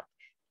cap,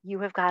 you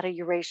have got a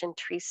Eurasian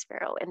tree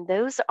sparrow. And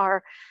those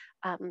are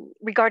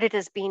regarded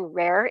as being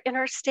rare in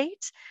our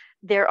state.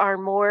 There are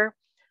more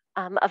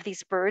of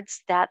these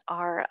birds that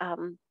are,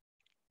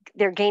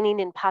 they're gaining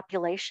in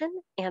population,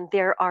 and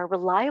there are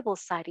reliable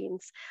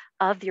sightings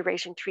of the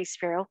Eurasian tree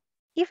sparrow,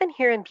 even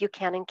here in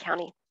Buchanan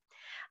County.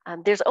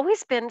 There's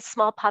always been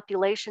small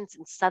populations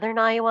in southern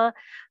Iowa,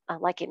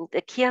 like in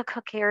the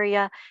Keokuk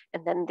area,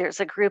 and then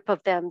there's a group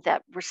of them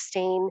that were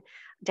staying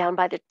down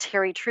by the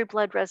Terry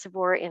Trueblood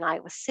Reservoir in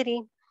Iowa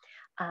City.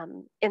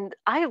 And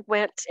I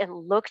went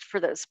and looked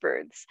for those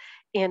birds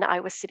in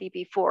Iowa City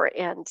before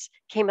and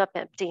came up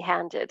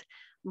empty-handed.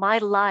 My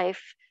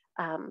life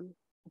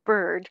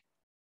bird,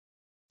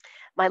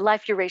 my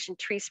life Eurasian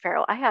tree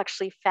sparrow, I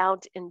actually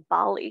found in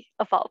Bali,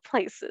 of all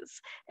places.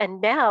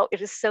 And now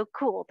it is so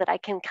cool that I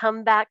can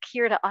come back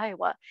here to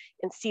Iowa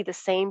and see the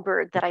same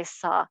bird that I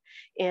saw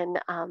in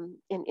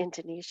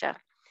Indonesia.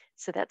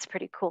 So that's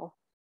pretty cool.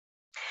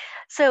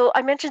 So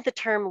I mentioned the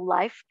term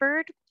life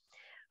bird.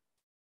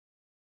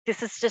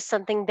 This is just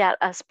something that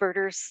us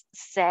birders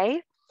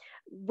say.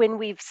 When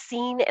we've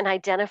seen and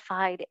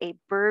identified a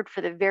bird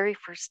for the very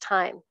first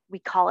time, we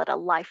call it a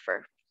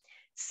lifer.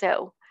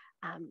 So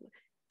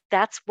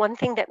that's one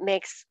thing that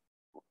makes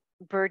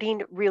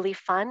birding really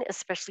fun,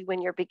 especially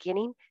when you're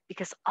beginning,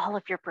 because all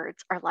of your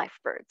birds are life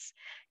birds.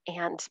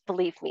 And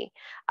believe me,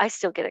 I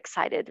still get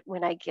excited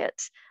when I get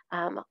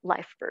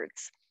life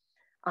birds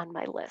on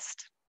my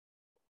list.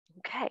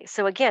 Okay,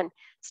 so again,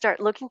 start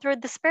looking through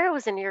the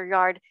sparrows in your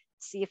yard,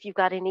 see if you've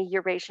got any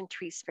Eurasian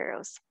tree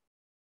sparrows.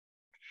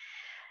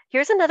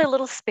 Here's another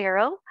little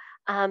sparrow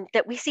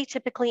that we see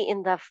typically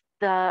in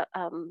the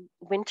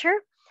winter.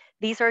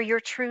 These are your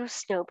true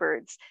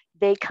snowbirds.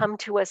 They come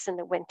to us in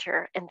the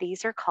winter, and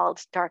these are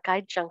called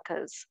dark-eyed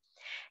juncos.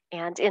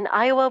 And in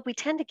Iowa, we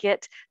tend to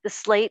get the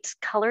slate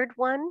colored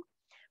one,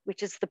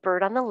 which is the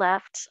bird on the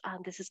left.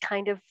 This is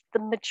kind of the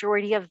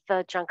majority of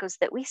the juncos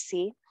that we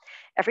see.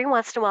 Every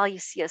once in a while, you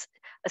see a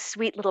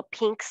sweet little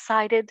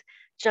pink-sided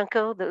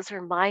junco. Those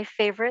are my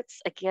favorites.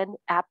 Again,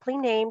 aptly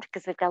named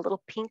because they've got a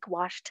little pink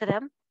wash to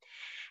them.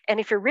 And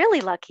if you're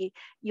really lucky,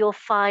 you'll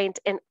find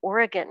an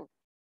Oregon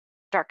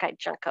dark-eyed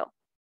junco,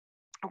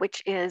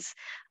 which is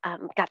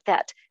got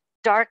that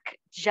dark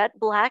jet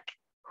black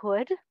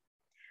hood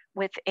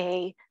with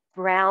a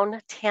brown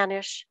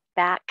tannish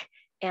back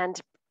and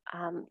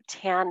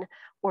tan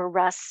or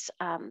rust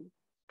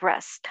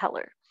breast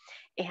color.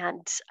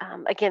 And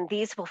again,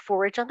 these will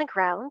forage on the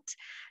ground.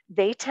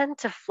 They tend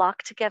to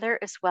flock together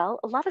as well.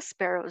 A lot of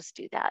sparrows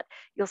do that.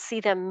 You'll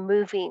see them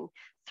moving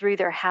through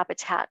their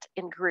habitat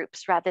in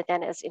groups rather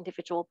than as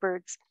individual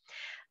birds.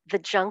 The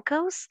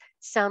juncos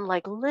sound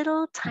like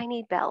little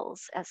tiny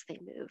bells as they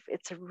move.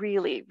 It's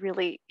really,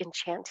 really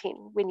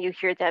enchanting when you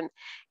hear them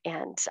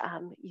and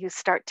you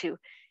start to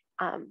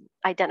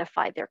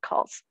identify their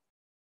calls.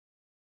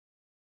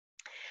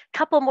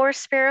 Couple more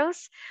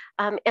sparrows.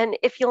 And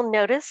if you'll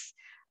notice,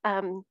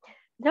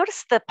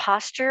 notice the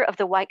posture of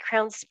the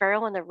white-crowned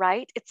sparrow on the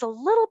right. It's a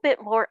little bit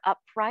more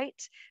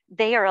upright.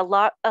 They are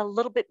a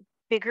little bit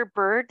bigger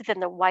bird than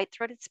the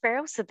white-throated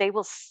sparrow, so they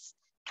will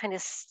kind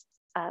of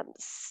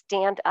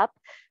stand up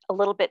a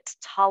little bit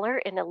taller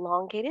and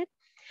elongated,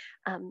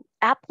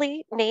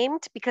 aptly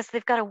named because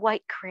they've got a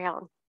white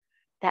crown.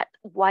 That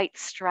white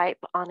stripe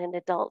on an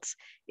adult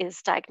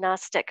is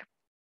diagnostic.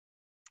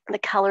 The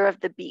color of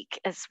the beak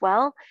as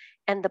well,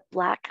 and the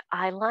black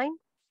eye line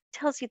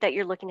tells you that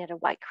you're looking at a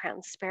white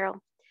crowned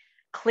sparrow.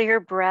 Clear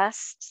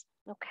breast,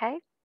 okay?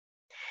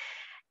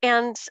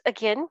 And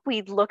again,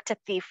 we looked at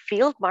the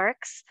field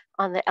marks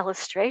on the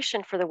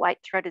illustration for the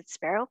white-throated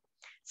sparrow.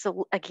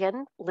 So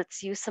again,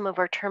 let's use some of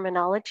our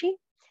terminology.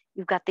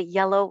 You've got the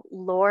yellow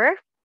lore.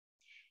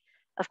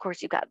 Of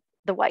course, you've got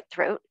the white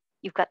throat.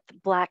 You've got the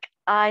black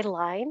eye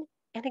line,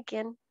 and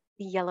again,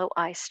 the yellow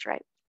eye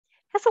stripe.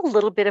 Has a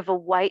little bit of a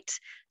white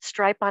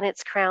stripe on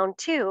its crown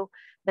too,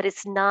 but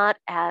it's not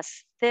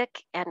as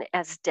thick and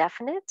as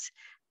definite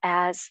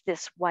as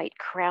this white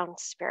crowned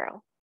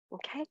sparrow,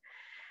 okay?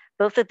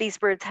 Both of these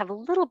birds have a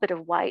little bit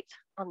of white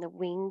on the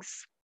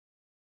wings.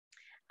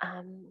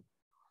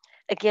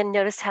 Again,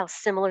 notice how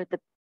similar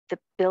the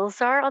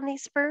bills are on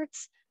these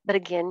birds, but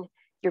again,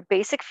 your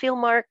basic field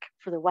mark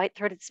for the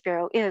white-throated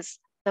sparrow is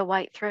the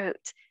white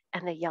throat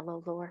and the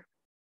yellow lore.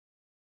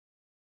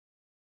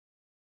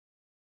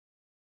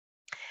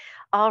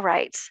 All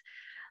right,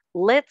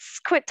 let's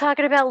quit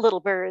talking about little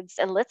birds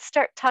and let's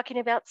start talking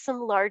about some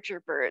larger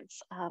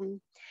birds.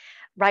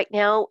 Right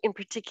now, in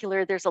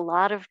particular, there's a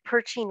lot of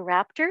perching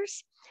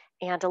raptors,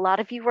 and a lot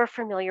of you are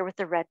familiar with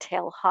the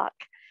red-tailed hawk.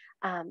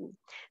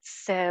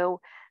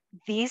 So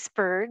these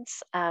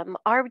birds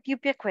are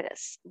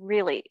ubiquitous,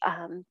 really.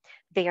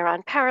 They are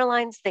on power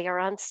lines, they are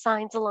on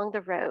signs along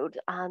the road,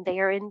 they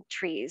are in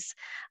trees.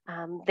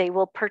 They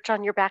will perch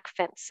on your back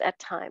fence at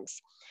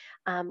times.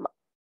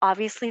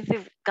 Obviously,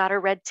 they've got a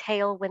red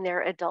tail when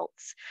they're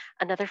adults.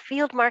 Another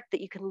field mark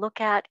that you can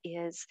look at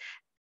is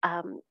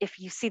if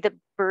you see the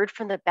bird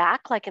from the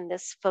back, like in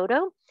this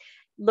photo,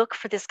 look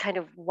for this kind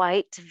of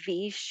white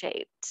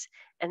V-shaped.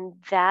 And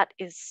that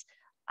is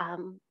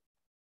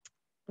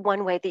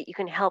one way that you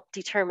can help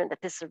determine that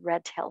this is a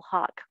red-tailed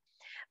hawk.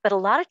 But a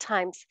lot of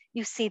times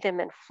you see them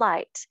in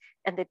flight,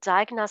 and the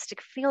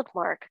diagnostic field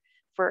mark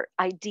for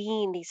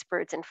IDing these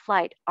birds in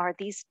flight are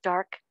these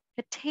dark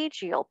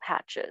patagial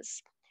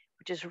patches,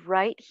 which is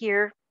right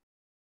here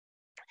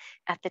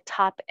at the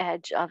top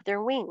edge of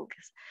their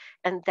wings,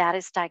 and that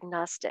is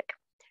diagnostic.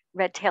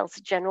 Red tails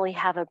generally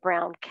have a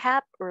brown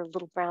cap or a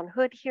little brown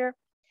hood here,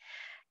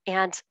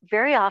 and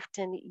very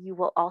often you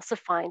will also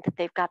find that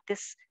they've got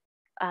this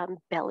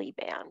belly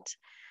band.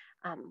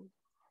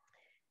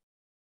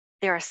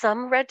 There are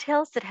some red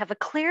tails that have a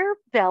clear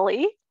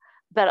belly,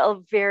 but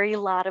a very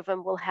lot of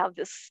them will have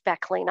this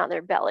speckling on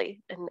their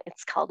belly, and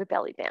it's called a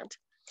belly band.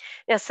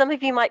 Now, some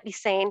of you might be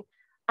saying,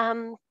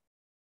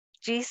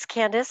 geez,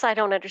 Candace, I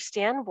don't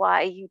understand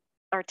why you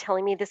are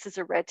telling me this is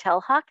a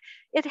red-tailed hawk.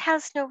 It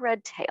has no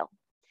red tail.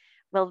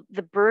 Well,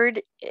 the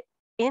bird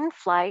in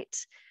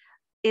flight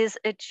is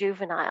a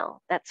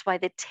juvenile. That's why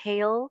the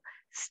tail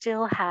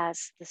still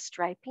has the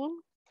striping.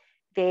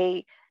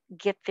 They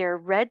get their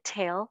red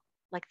tail,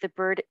 like the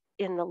bird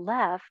in the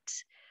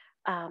left,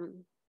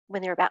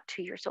 when they're about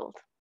 2 years old.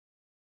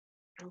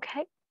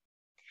 Okay.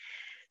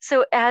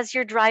 So as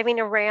you're driving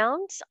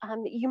around,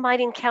 you might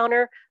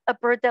encounter a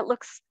bird that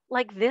looks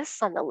like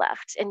this on the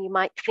left, and you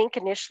might think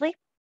initially,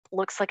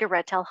 looks like a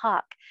red-tailed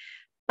hawk.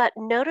 But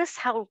notice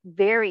how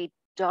very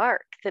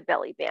dark the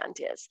belly band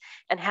is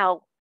and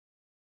how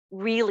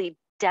really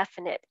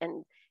definite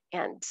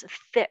and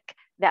thick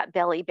that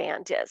belly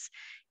band is.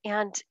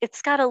 And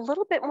it's got a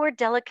little bit more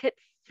delicate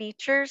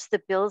features.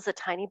 The bill's a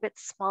tiny bit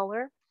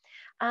smaller.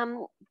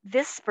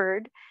 This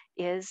bird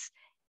is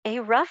a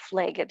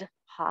rough-legged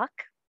hawk,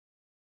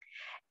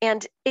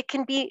 and it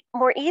can be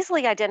more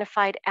easily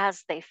identified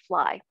as they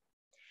fly.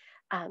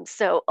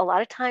 So a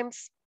lot of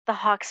times the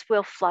hawks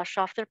will flush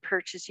off their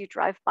perch as you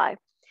drive by,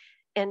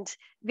 and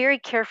very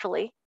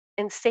carefully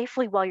and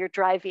safely while you're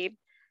driving,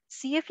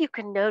 see if you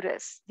can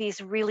notice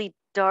these really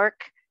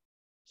dark,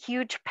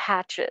 huge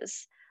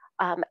patches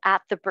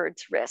at the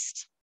bird's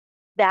wrist.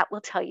 That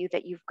will tell you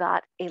that you've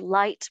got a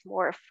light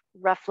morph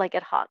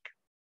rough-legged hawk.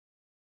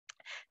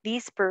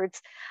 These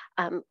birds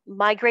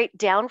migrate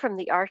down from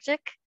the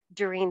Arctic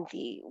during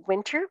the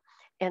winter.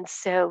 And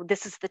so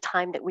this is the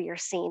time that we are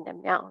seeing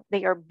them now.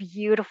 They are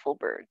beautiful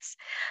birds.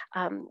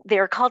 They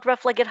are called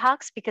rough-legged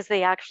hawks because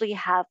they actually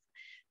have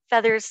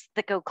feathers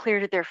that go clear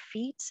to their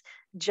feet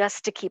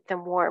just to keep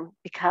them warm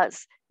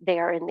because they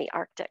are in the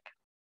Arctic.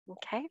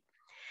 Okay.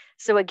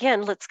 So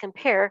again, let's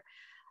compare.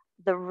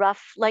 The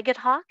rough-legged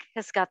hawk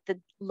has got the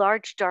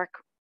large dark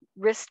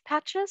wrist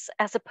patches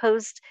as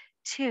opposed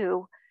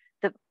to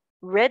the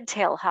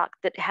red-tailed hawk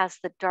that has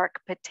the dark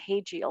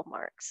patagial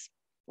marks.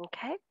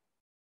 Okay.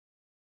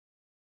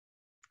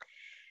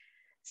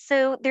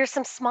 So there's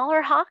some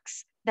smaller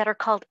hawks that are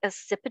called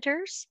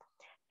accipiters,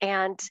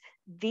 and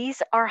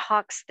these are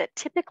hawks that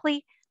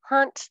typically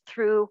hunt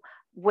through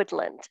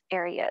woodland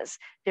areas.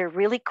 They're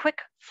really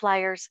quick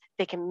flyers.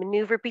 They can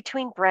maneuver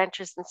between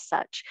branches and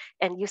such.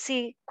 And you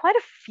see quite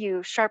a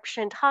few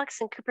sharp-shinned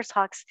hawks and Cooper's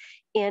hawks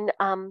in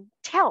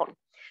town.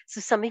 So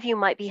some of you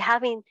might be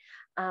having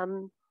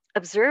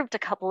observed a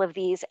couple of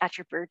these at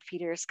your bird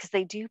feeders because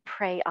they do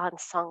prey on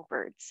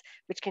songbirds,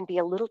 which can be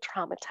a little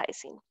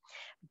traumatizing,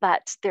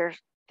 but they're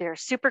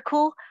super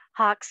cool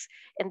hawks.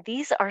 And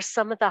these are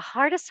some of the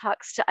hardest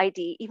hawks to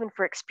ID, even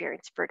for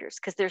experienced birders,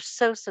 because they're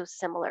so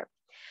similar.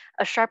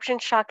 A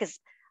sharp-shinned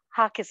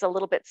hawk is a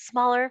little bit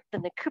smaller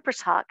than the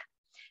Cooper's hawk,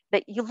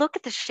 but you look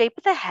at the shape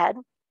of the head,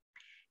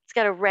 it's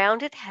got a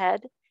rounded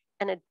head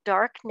and a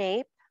dark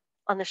nape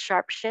on the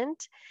sharp-shinned,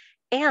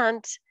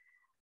 and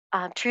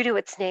true to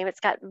its name, it's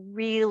got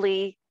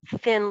really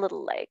thin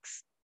little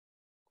legs.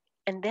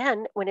 And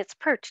then when it's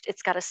perched,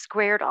 it's got a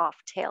squared off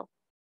tail.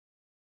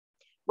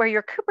 Where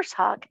your Cooper's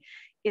hawk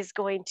is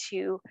going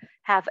to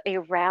have a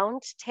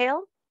round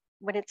tail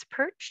when it's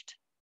perched.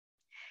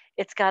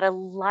 It's got a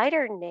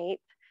lighter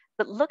nape,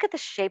 but look at the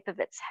shape of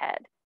its head.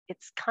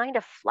 It's kind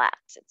of flat,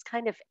 it's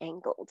kind of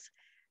angled.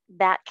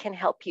 That can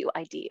help you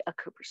ID a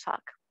Cooper's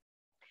hawk.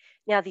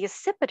 Now the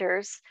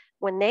accipiters,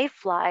 when they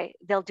fly,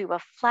 they'll do a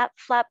flap,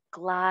 flap,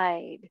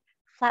 glide,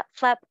 flap,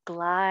 flap,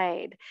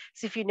 glide.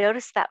 So if you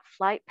notice that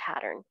flight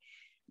pattern,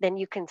 then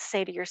you can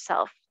say to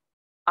yourself,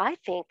 I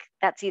think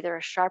that's either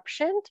a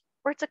sharp-shinned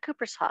or it's a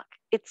Cooper's hawk.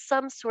 It's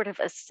some sort of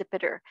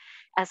accipiter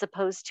as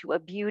opposed to a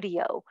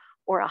buteo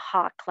or a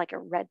hawk like a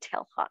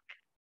red-tailed hawk.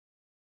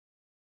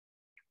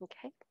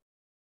 Okay.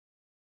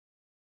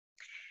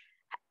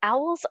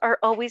 Owls are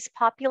always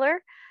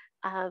popular.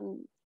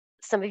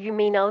 Some of you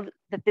may know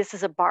that this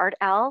is a barred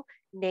owl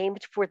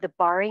named for the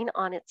barring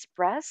on its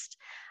breast.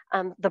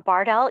 The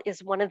barred owl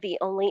is one of the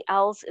only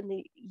owls in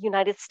the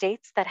United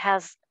States that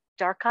has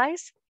dark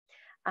eyes.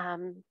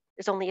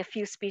 There's only a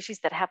few species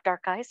that have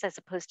dark eyes as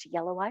opposed to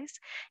yellow eyes.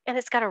 And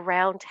it's got a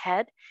round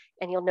head.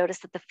 And you'll notice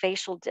that the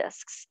facial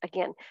discs,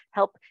 again,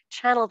 help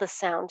channel the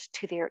sound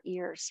to their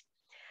ears.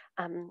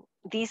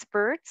 These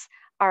birds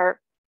are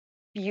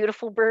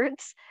beautiful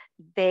birds.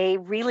 They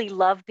really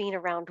love being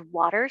around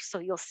water. So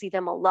you'll see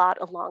them a lot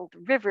along the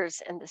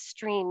rivers and the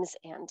streams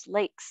and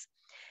lakes.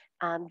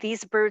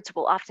 These birds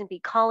will often be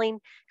calling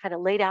kind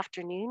of late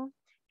afternoon.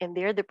 And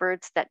they're the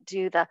birds that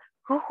do the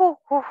hoo-hoo,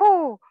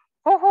 hoo-hoo,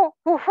 hoo-hoo,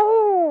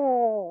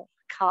 hoo-hoo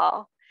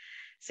call.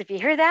 So if you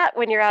hear that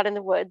when you're out in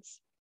the woods,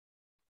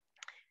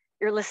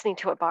 you're listening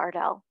to a barred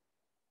owl.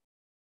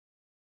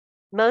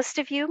 Most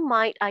of you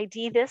might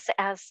ID this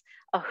as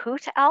a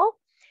hoot owl,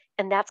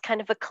 and that's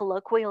kind of a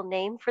colloquial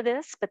name for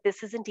this, but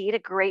this is indeed a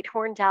great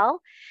horned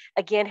owl.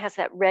 Again, has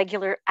that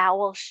regular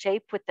owl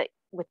shape with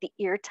the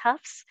ear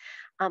tufts,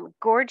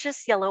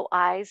 gorgeous yellow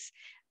eyes,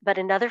 but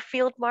another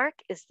field mark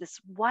is this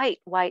white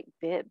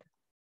bib.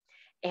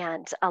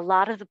 And a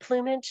lot of the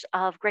plumage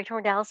of great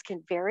horned owls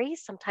can vary.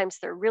 Sometimes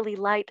they're really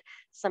light,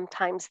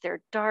 sometimes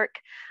they're dark,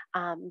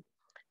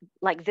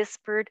 like this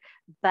bird.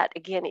 But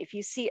again, if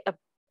you see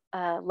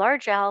a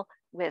large owl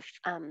with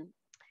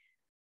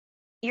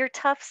ear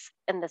tufts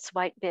and this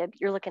white bib,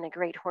 you're looking at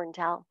great horned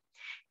owl.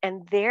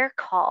 And their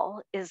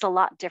call is a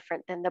lot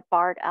different than the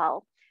barred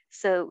owl.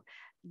 So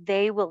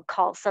they will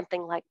call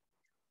something like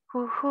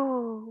hoo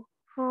hoo,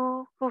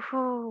 hoo hoo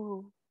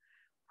hoo,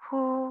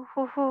 hoo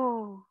hoo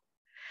hoo.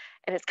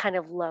 And it's kind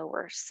of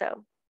lower.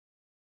 So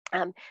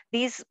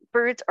these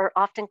birds are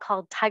often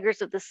called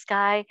tigers of the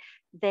sky.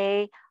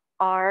 They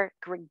are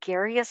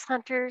gregarious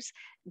hunters.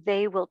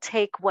 They will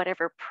take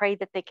whatever prey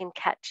that they can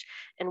catch.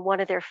 And one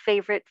of their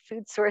favorite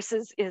food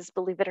sources is,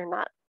 believe it or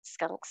not,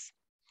 skunks.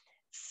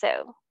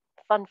 So,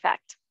 fun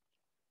fact.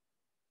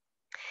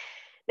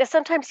 Now,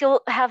 sometimes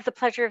you'll have the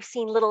pleasure of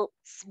seeing little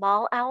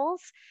small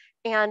owls,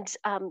 and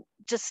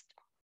just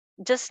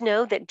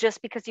know that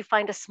just because you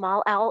find a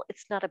small owl,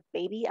 it's not a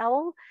baby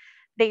owl.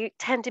 They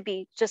tend to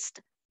be just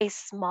a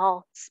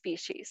small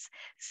species.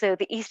 So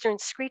the eastern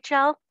screech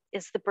owl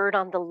is the bird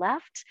on the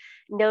left.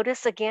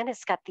 Notice again,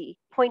 it's got the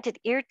pointed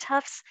ear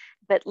tufts,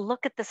 but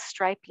look at the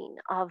striping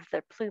of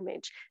the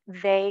plumage.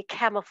 They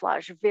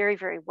camouflage very,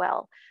 very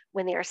well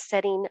when they are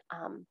setting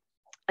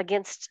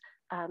against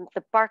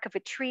the bark of a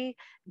tree.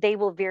 They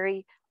will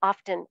very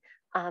often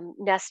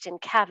nest in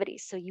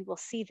cavities. So you will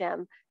see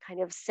them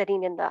kind of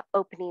sitting in the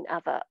opening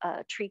of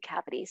a tree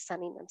cavity,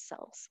 sunning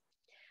themselves.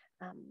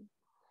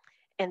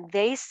 And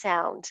they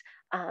sound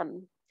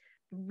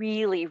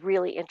really,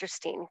 really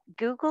interesting.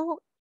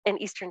 Google an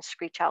eastern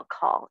screech owl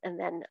call, and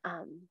then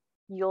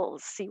you'll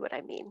see what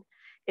I mean.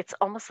 It's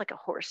almost like a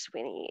horse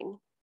whinnying.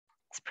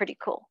 It's pretty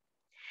cool.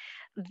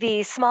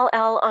 The small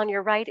owl on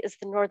your right is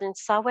the northern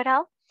saw-whet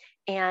owl.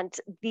 And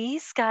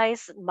these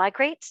guys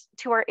migrate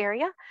to our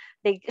area.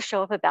 They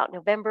show up about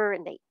November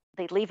and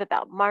they leave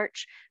about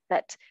March,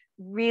 but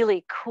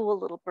really cool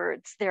little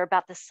birds. They're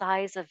about the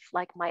size of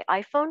like my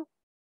iPhone.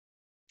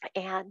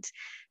 And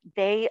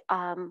they,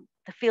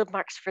 the field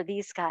marks for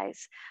these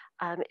guys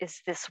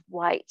is this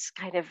white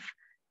kind of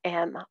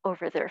M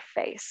over their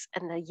face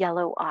and the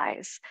yellow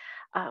eyes.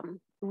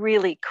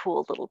 Really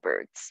cool little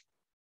birds.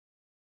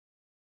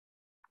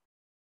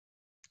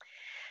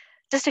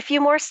 Just a few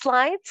more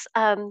slides.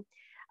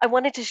 I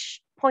wanted to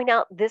point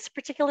out this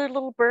particular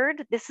little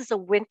bird. This is a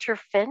winter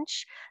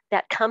finch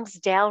that comes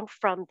down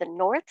from the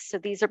north. So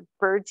these are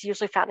birds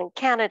usually found in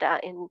Canada,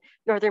 in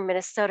northern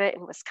Minnesota,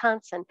 and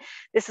Wisconsin.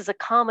 This is a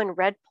common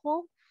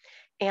redpoll.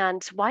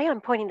 And why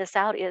I'm pointing this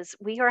out is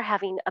we are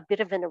having a bit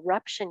of an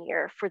eruption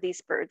year for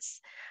these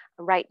birds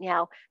right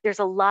now. There's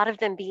a lot of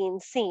them being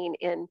seen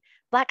in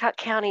Blackhawk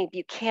County,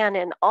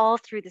 Buchanan, all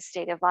through the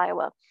state of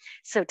Iowa.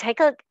 So take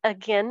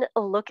again a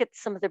look at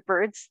some of the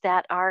birds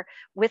that are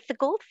with the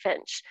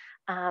goldfinch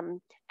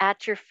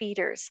at your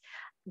feeders.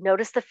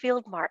 Notice the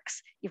field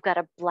marks. You've got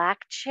a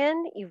black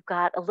chin, you've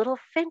got a little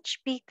finch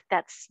beak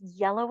that's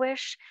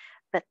yellowish,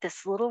 but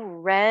this little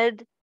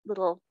red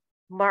little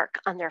mark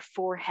on their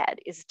forehead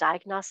is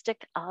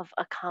diagnostic of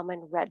a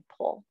common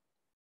redpoll.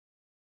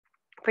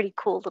 Pretty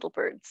cool little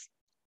birds.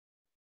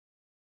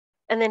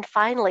 And then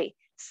finally,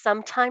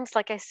 sometimes,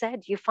 like I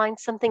said, you find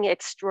something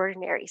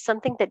extraordinary,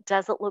 something that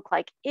doesn't look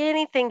like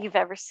anything you've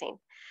ever seen.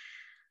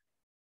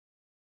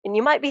 And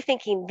you might be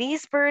thinking,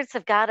 these birds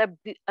have got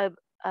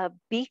a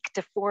beak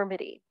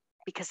deformity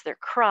because they're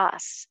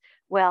crossed.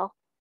 Well,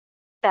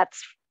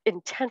 that's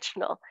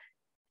intentional.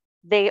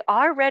 They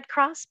are red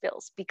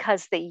crossbills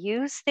because they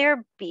use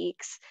their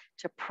beaks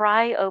to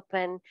pry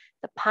open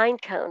the pine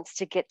cones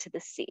to get to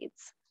the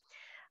seeds.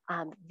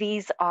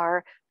 These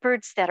are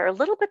birds that are a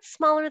little bit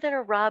smaller than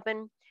a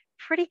robin,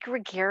 pretty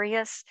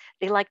gregarious.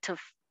 They like to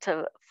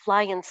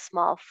fly in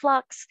small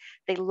flocks.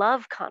 They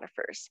love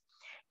conifers.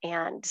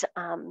 And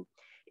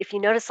if you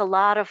notice a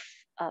lot of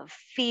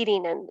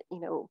feeding and,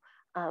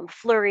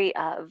 flurry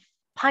of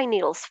pine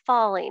needles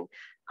falling,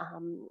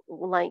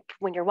 like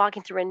when you're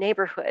walking through a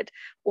neighborhood,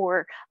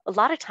 or a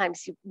lot of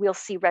times we'll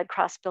see red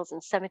crossbills in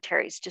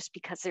cemeteries just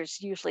because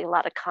there's usually a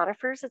lot of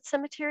conifers at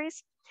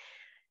cemeteries.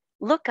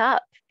 Look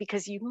up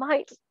because you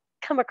might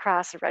come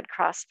across a red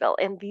crossbill,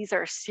 and these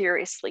are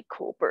seriously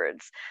cool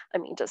birds. I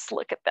mean, just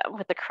look at them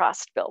with the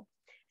crossbill.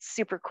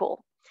 Super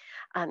cool.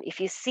 If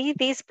you see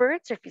these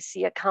birds, or if you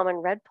see a common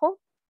redpoll,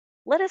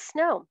 let us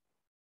know.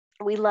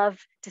 We love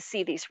to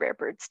see these rare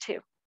birds too.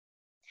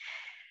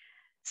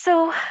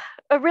 So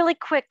a really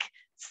quick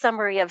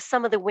summary of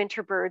some of the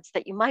winter birds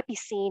that you might be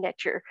seeing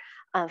at your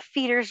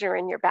feeders or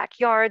in your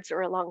backyards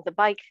or along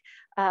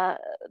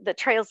the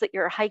trails that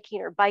you're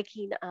hiking or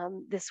biking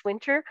this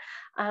winter.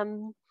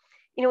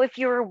 If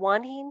you're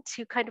wanting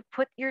to kind of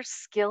put your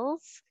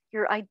skills,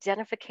 your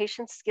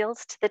identification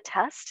skills to the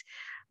test,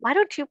 why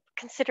don't you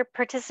consider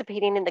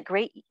participating in the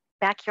Great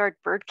Backyard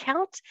Bird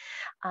Count?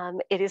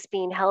 It is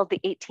being held the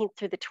 18th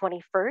through the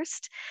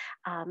 21st.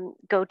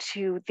 Go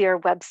to their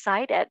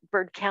website at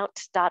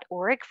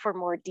birdcount.org for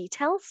more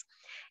details.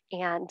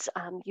 And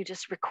you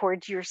just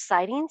record your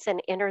sightings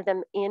and enter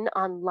them in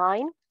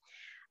online.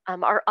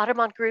 Our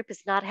Audubon group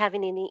is not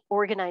having any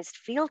organized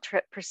field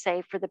trip per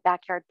se for the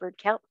backyard bird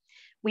count.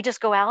 We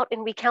just go out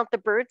and we count the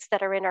birds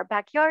that are in our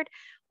backyard,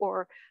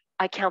 or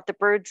I count the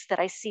birds that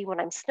I see when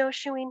I'm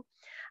snowshoeing,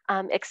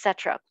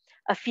 etc.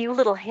 A few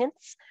little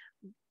hints.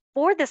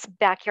 For this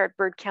backyard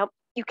bird count,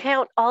 you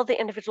count all the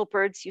individual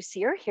birds you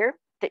see or hear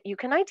that you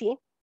can ID.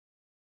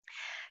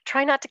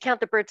 Try not to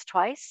count the birds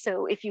twice.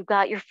 So if you've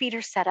got your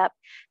feeder set up,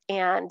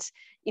 and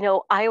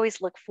I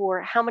always look for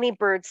how many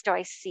birds do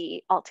I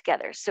see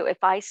altogether. So if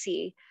I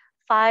see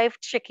 5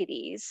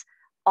 chickadees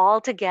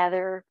all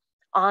together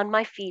on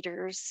my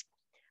feeders,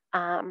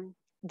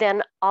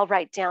 then I'll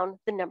write down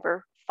the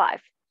number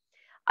 5.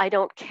 I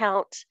don't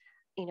count,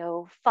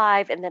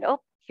 5 and then,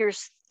 oh,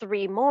 here's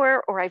 3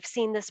 more, or I've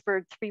seen this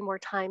bird 3 more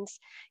times.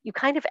 You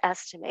kind of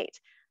estimate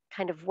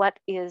kind of what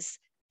is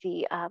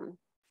the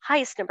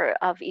highest number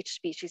of each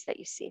species that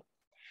you see.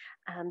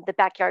 The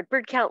backyard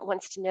bird count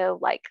wants to know,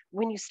 like,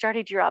 when you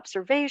started your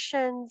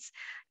observations,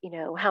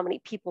 how many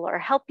people are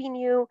helping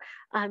you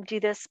do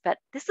this. But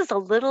this is a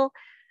little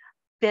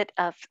bit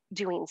of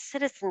doing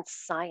citizen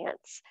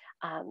science.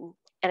 And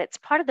it's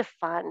part of the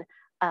fun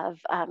of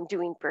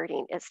doing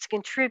birding, is to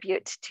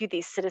contribute to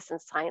these citizen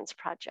science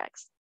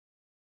projects.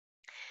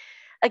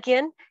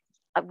 Again,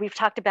 we've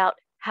talked about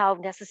how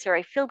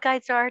necessary field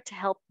guides are to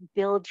help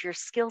build your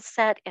skill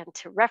set and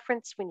to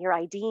reference when you're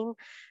IDing.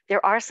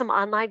 There are some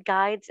online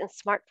guides and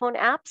smartphone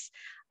apps.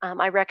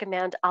 I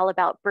recommend All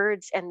About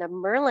Birds and the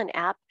Merlin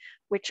app,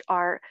 which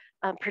are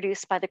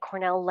produced by the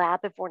Cornell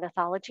Lab of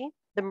Ornithology.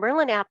 The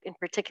Merlin app in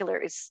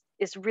particular is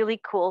really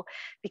cool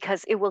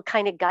because it will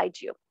kind of guide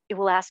you. It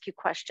will ask you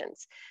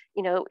questions.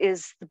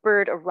 Is the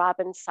bird a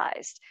robin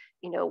sized?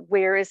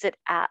 Where is it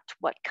at?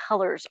 What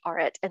colors are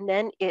it? And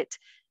then it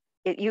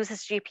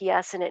uses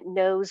GPS and it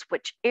knows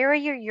which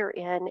area you're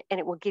in, and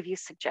it will give you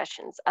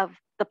suggestions of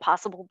the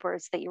possible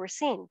birds that you were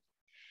seeing.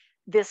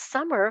 This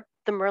summer,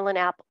 the Merlin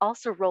app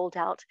also rolled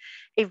out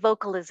a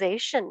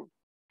vocalization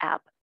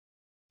app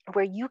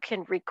where you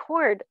can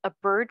record a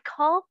bird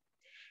call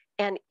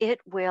and it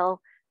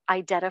will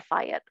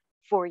identify it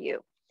for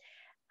you.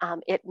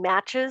 It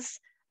matches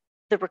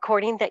the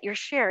recording that you're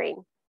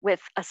sharing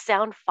with a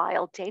sound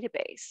file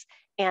database,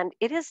 and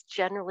it is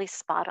generally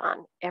spot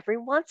on. Every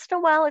once in a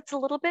while, it's a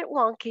little bit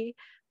wonky,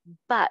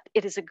 but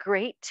it is a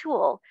great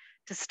tool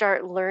to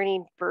start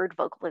learning bird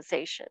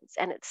vocalizations,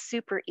 and it's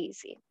super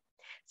easy.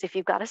 So if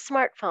you've got a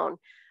smartphone,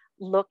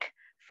 look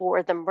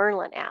for the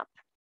Merlin app,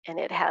 and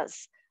it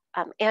has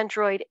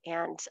Android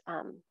and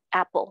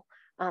Apple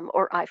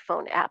or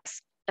iPhone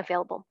apps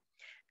available.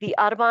 The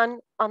Audubon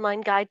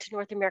Online Guide to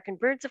North American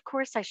Birds, of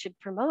course, I should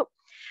promote.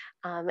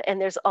 And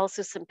there's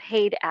also some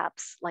paid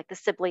apps like the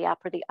Sibley app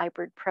or the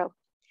iBird Pro.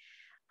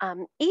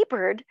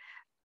 eBird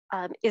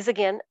is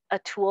again a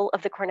tool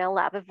of the Cornell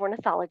Lab of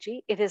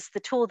Ornithology. It is the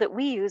tool that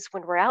we use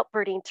when we're out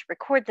birding to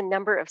record the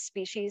number of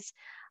species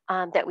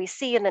that we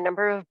see and the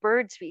number of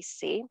birds we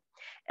see.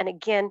 And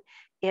again,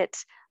 it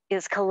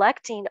is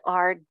collecting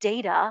our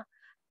data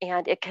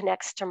and it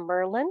connects to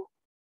Merlin.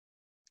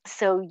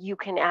 So you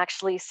can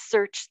actually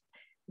search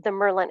the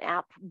Merlin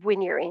app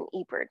when you're in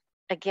eBird.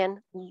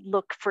 Again,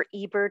 look for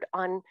eBird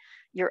on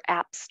your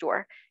app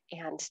store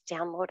and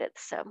download it.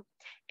 So,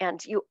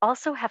 and you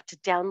also have to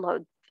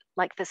download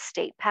like the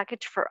state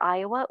package for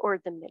Iowa or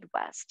the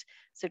Midwest.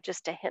 So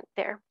just a hint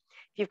there.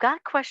 If you've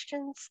got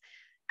questions,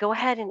 go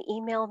ahead and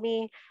email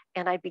me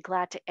and I'd be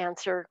glad to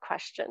answer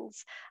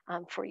questions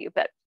for you.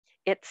 But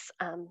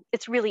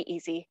it's really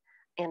easy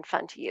and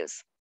fun to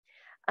use.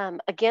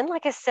 Again,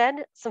 like I said,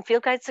 some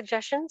field guide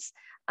suggestions.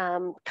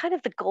 Kind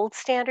of the gold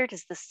standard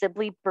is the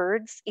Sibley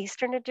Birds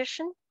Eastern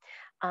Edition.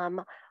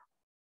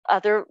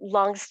 Other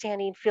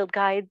longstanding field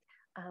guide,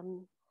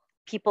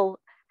 people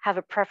have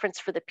a preference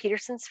for the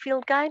Peterson's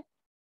field guide.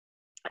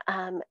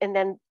 And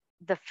then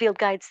the field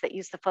guides that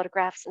use the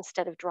photographs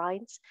instead of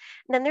drawings.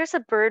 And then there's a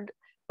bird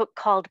book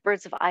called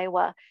Birds of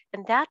Iowa,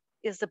 and that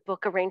is a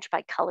book arranged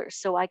by colors.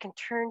 So I can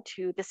turn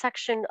to the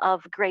section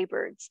of gray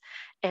birds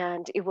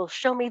and it will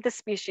show me the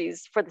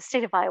species for the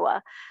state of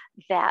Iowa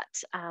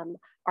that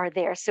are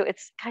there. So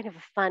it's kind of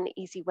a fun,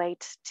 easy way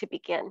to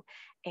begin.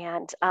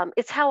 And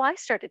it's how I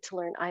started to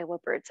learn Iowa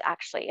birds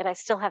actually. And I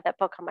still have that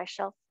book on my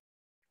shelf.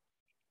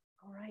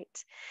 All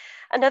right.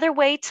 Another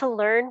way to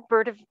learn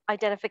bird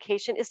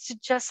identification is to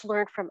just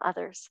learn from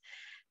others.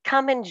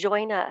 Come and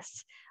join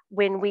us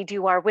when we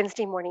do our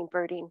Wednesday morning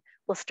birding.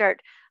 We'll start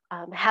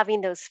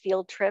having those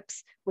field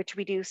trips, which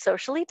we do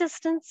socially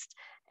distanced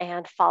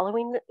and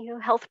following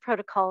health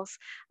protocols,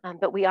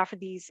 but we offer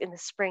these in the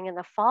spring and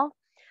the fall.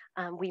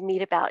 We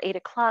meet about 8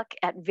 o'clock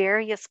at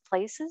various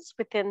places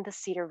within the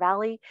Cedar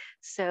Valley.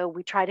 So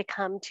we try to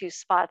come to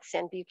spots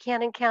in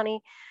Buchanan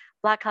County,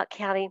 Blackhawk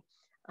County.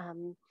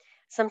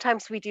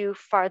 Sometimes we do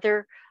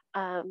farther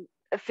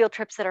field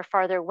trips that are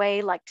farther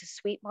away, like to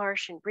Sweet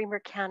Marsh in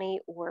Bremer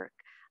County or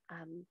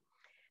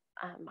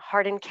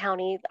Hardin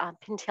County,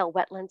 Pintail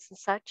Wetlands and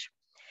such.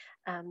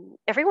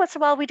 Every once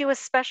in a while, we do a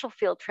special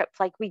field trip,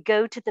 like we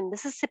go to the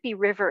Mississippi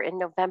River in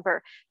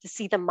November to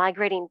see the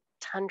migrating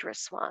tundra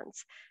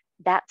swans.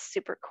 That's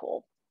super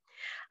cool.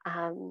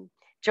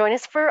 Join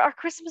us for our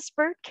Christmas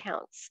bird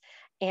counts.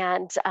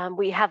 And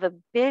we have a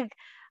big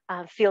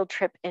field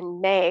trip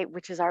in May,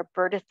 which is our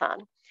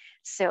birdathon.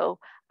 So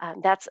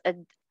that's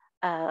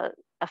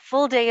a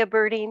full day of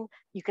birding.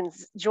 You can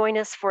join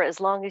us for as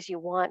long as you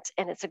want,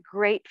 and it's a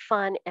great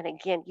fun. And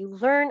again, you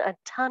learn a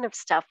ton of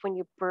stuff when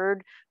you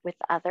bird with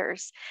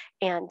others.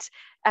 And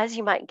as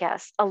you might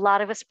guess, a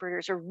lot of us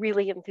birders are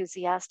really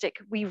enthusiastic.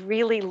 We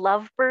really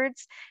love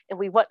birds, and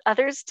we want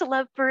others to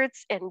love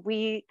birds, and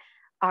we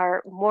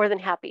are more than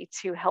happy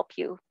to help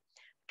you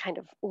kind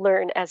of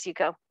learn as you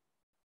go.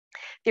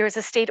 There is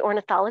a state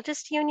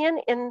ornithologist union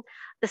in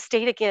the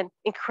state. Again,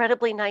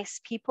 incredibly nice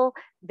people.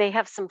 They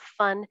have some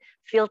fun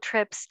field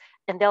trips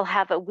and they'll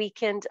have a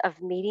weekend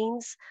of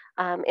meetings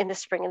in the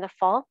spring and the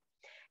fall.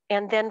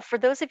 And then for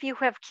those of you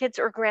who have kids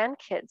or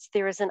grandkids,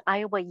 there is an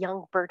Iowa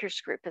Young Birders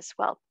group as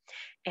well.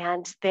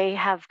 And they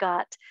have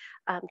got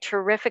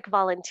terrific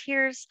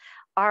volunteers.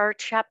 Our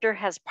chapter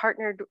has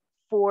partnered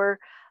for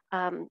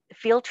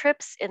field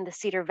trips in the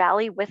Cedar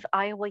Valley with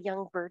Iowa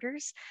Young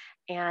Birders.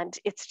 And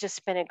it's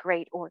just been a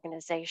great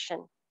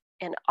organization.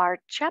 And our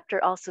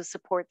chapter also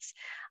supports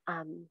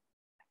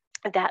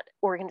that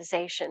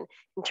organization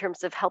in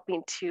terms of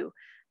helping to,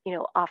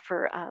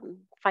 offer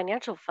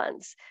financial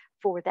funds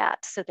for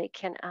that so they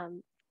can,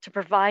 to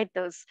provide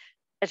those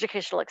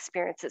educational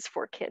experiences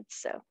for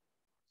kids.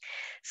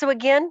 So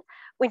again,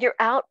 when you're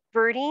out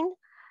birding,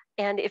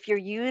 and if you're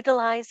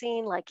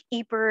utilizing like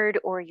eBird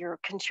or you're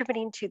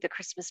contributing to the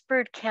Christmas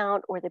bird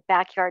count or the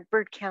backyard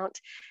bird count,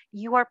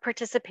 you are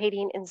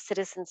participating in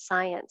citizen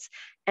science.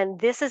 And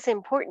this is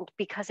important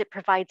because it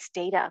provides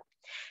data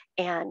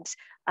and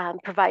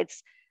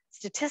provides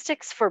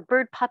statistics for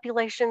bird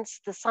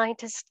populations. The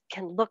scientists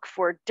can look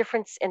for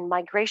difference in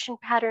migration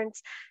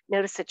patterns,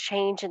 notice a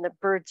change in the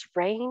bird's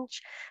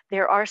range.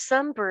 There are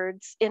some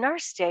birds in our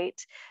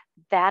state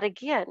that,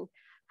 again,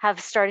 have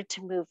started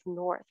to move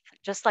north,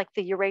 just like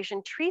the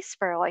Eurasian tree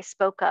sparrow I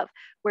spoke of,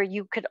 where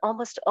you could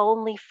almost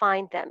only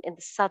find them in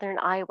southern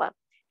Iowa.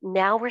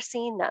 Now we're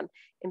seeing them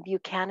in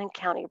Buchanan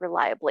County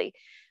reliably.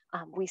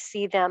 We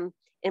see them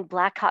in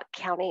Blackhawk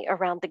County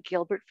around the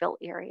Gilbertville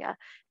area,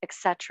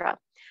 etc.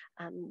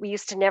 We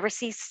used to never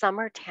see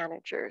summer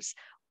tanagers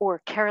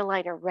or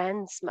Carolina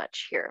wrens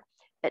much here.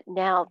 But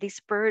now these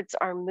birds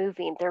are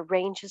moving, their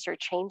ranges are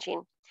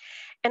changing.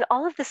 And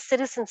all of the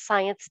citizen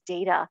science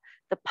data,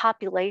 the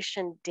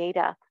population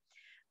data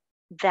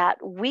that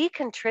we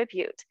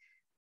contribute,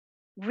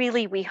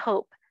 really, we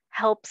hope,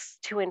 helps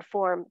to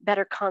inform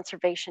better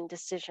conservation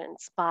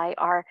decisions by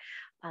our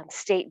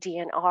state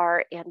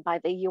DNR and by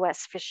the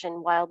US Fish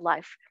and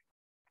Wildlife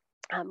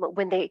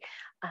when they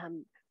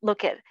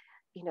look at,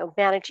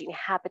 managing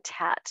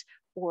habitat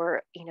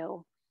or,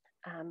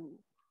 um,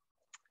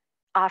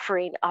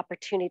 offering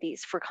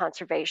opportunities for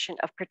conservation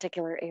of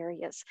particular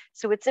areas.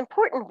 So it's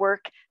important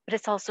work, but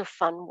it's also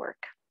fun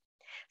work.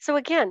 So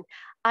again,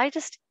 I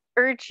just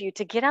urge you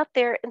to get out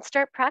there and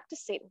start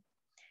practicing.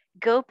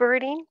 Go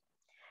birding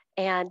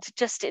and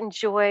just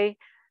enjoy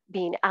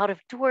being out of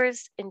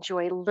doors,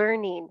 enjoy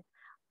learning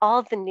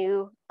all the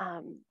new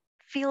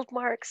field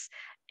marks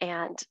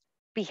and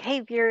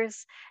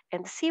behaviors,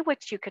 and see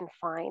what you can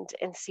find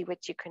and see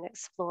what you can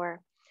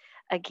explore.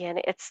 Again,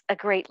 it's a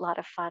great lot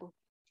of fun.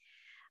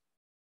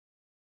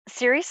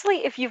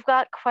 Seriously, if you've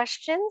got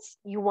questions,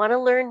 you want to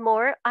learn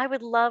more, I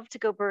would love to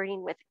go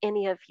birding with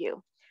any of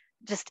you.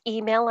 Just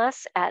email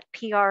us at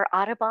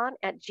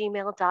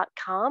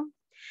praudibon@gmail.com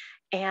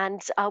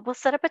and we'll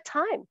set up a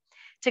time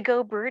to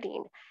go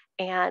birding.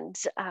 And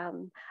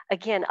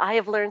again, I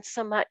have learned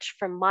so much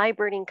from my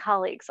birding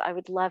colleagues. I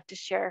would love to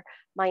share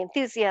my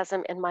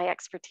enthusiasm and my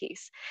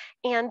expertise.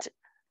 And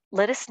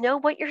let us know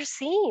what you're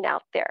seeing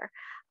out there.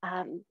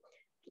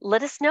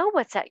 Let us know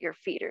what's at your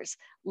feeders.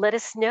 Let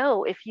us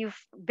know if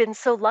you've been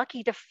so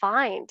lucky to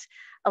find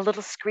a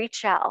little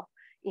screech owl,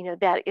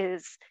 that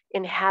is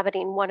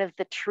inhabiting one of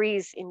the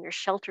trees in your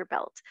shelter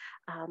belt.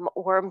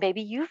 Or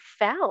maybe you've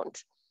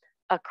found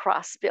a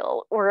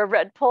crossbill or a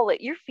red pole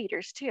at your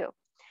feeders too.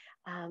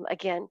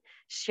 Again,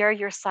 share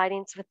your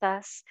sightings with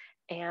us,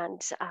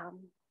 and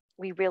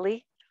we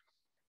really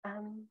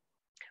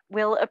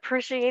will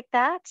appreciate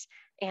that.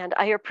 And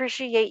I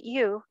appreciate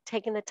you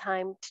taking the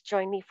time to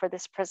join me for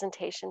this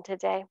presentation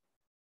today.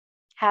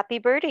 Happy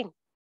birding.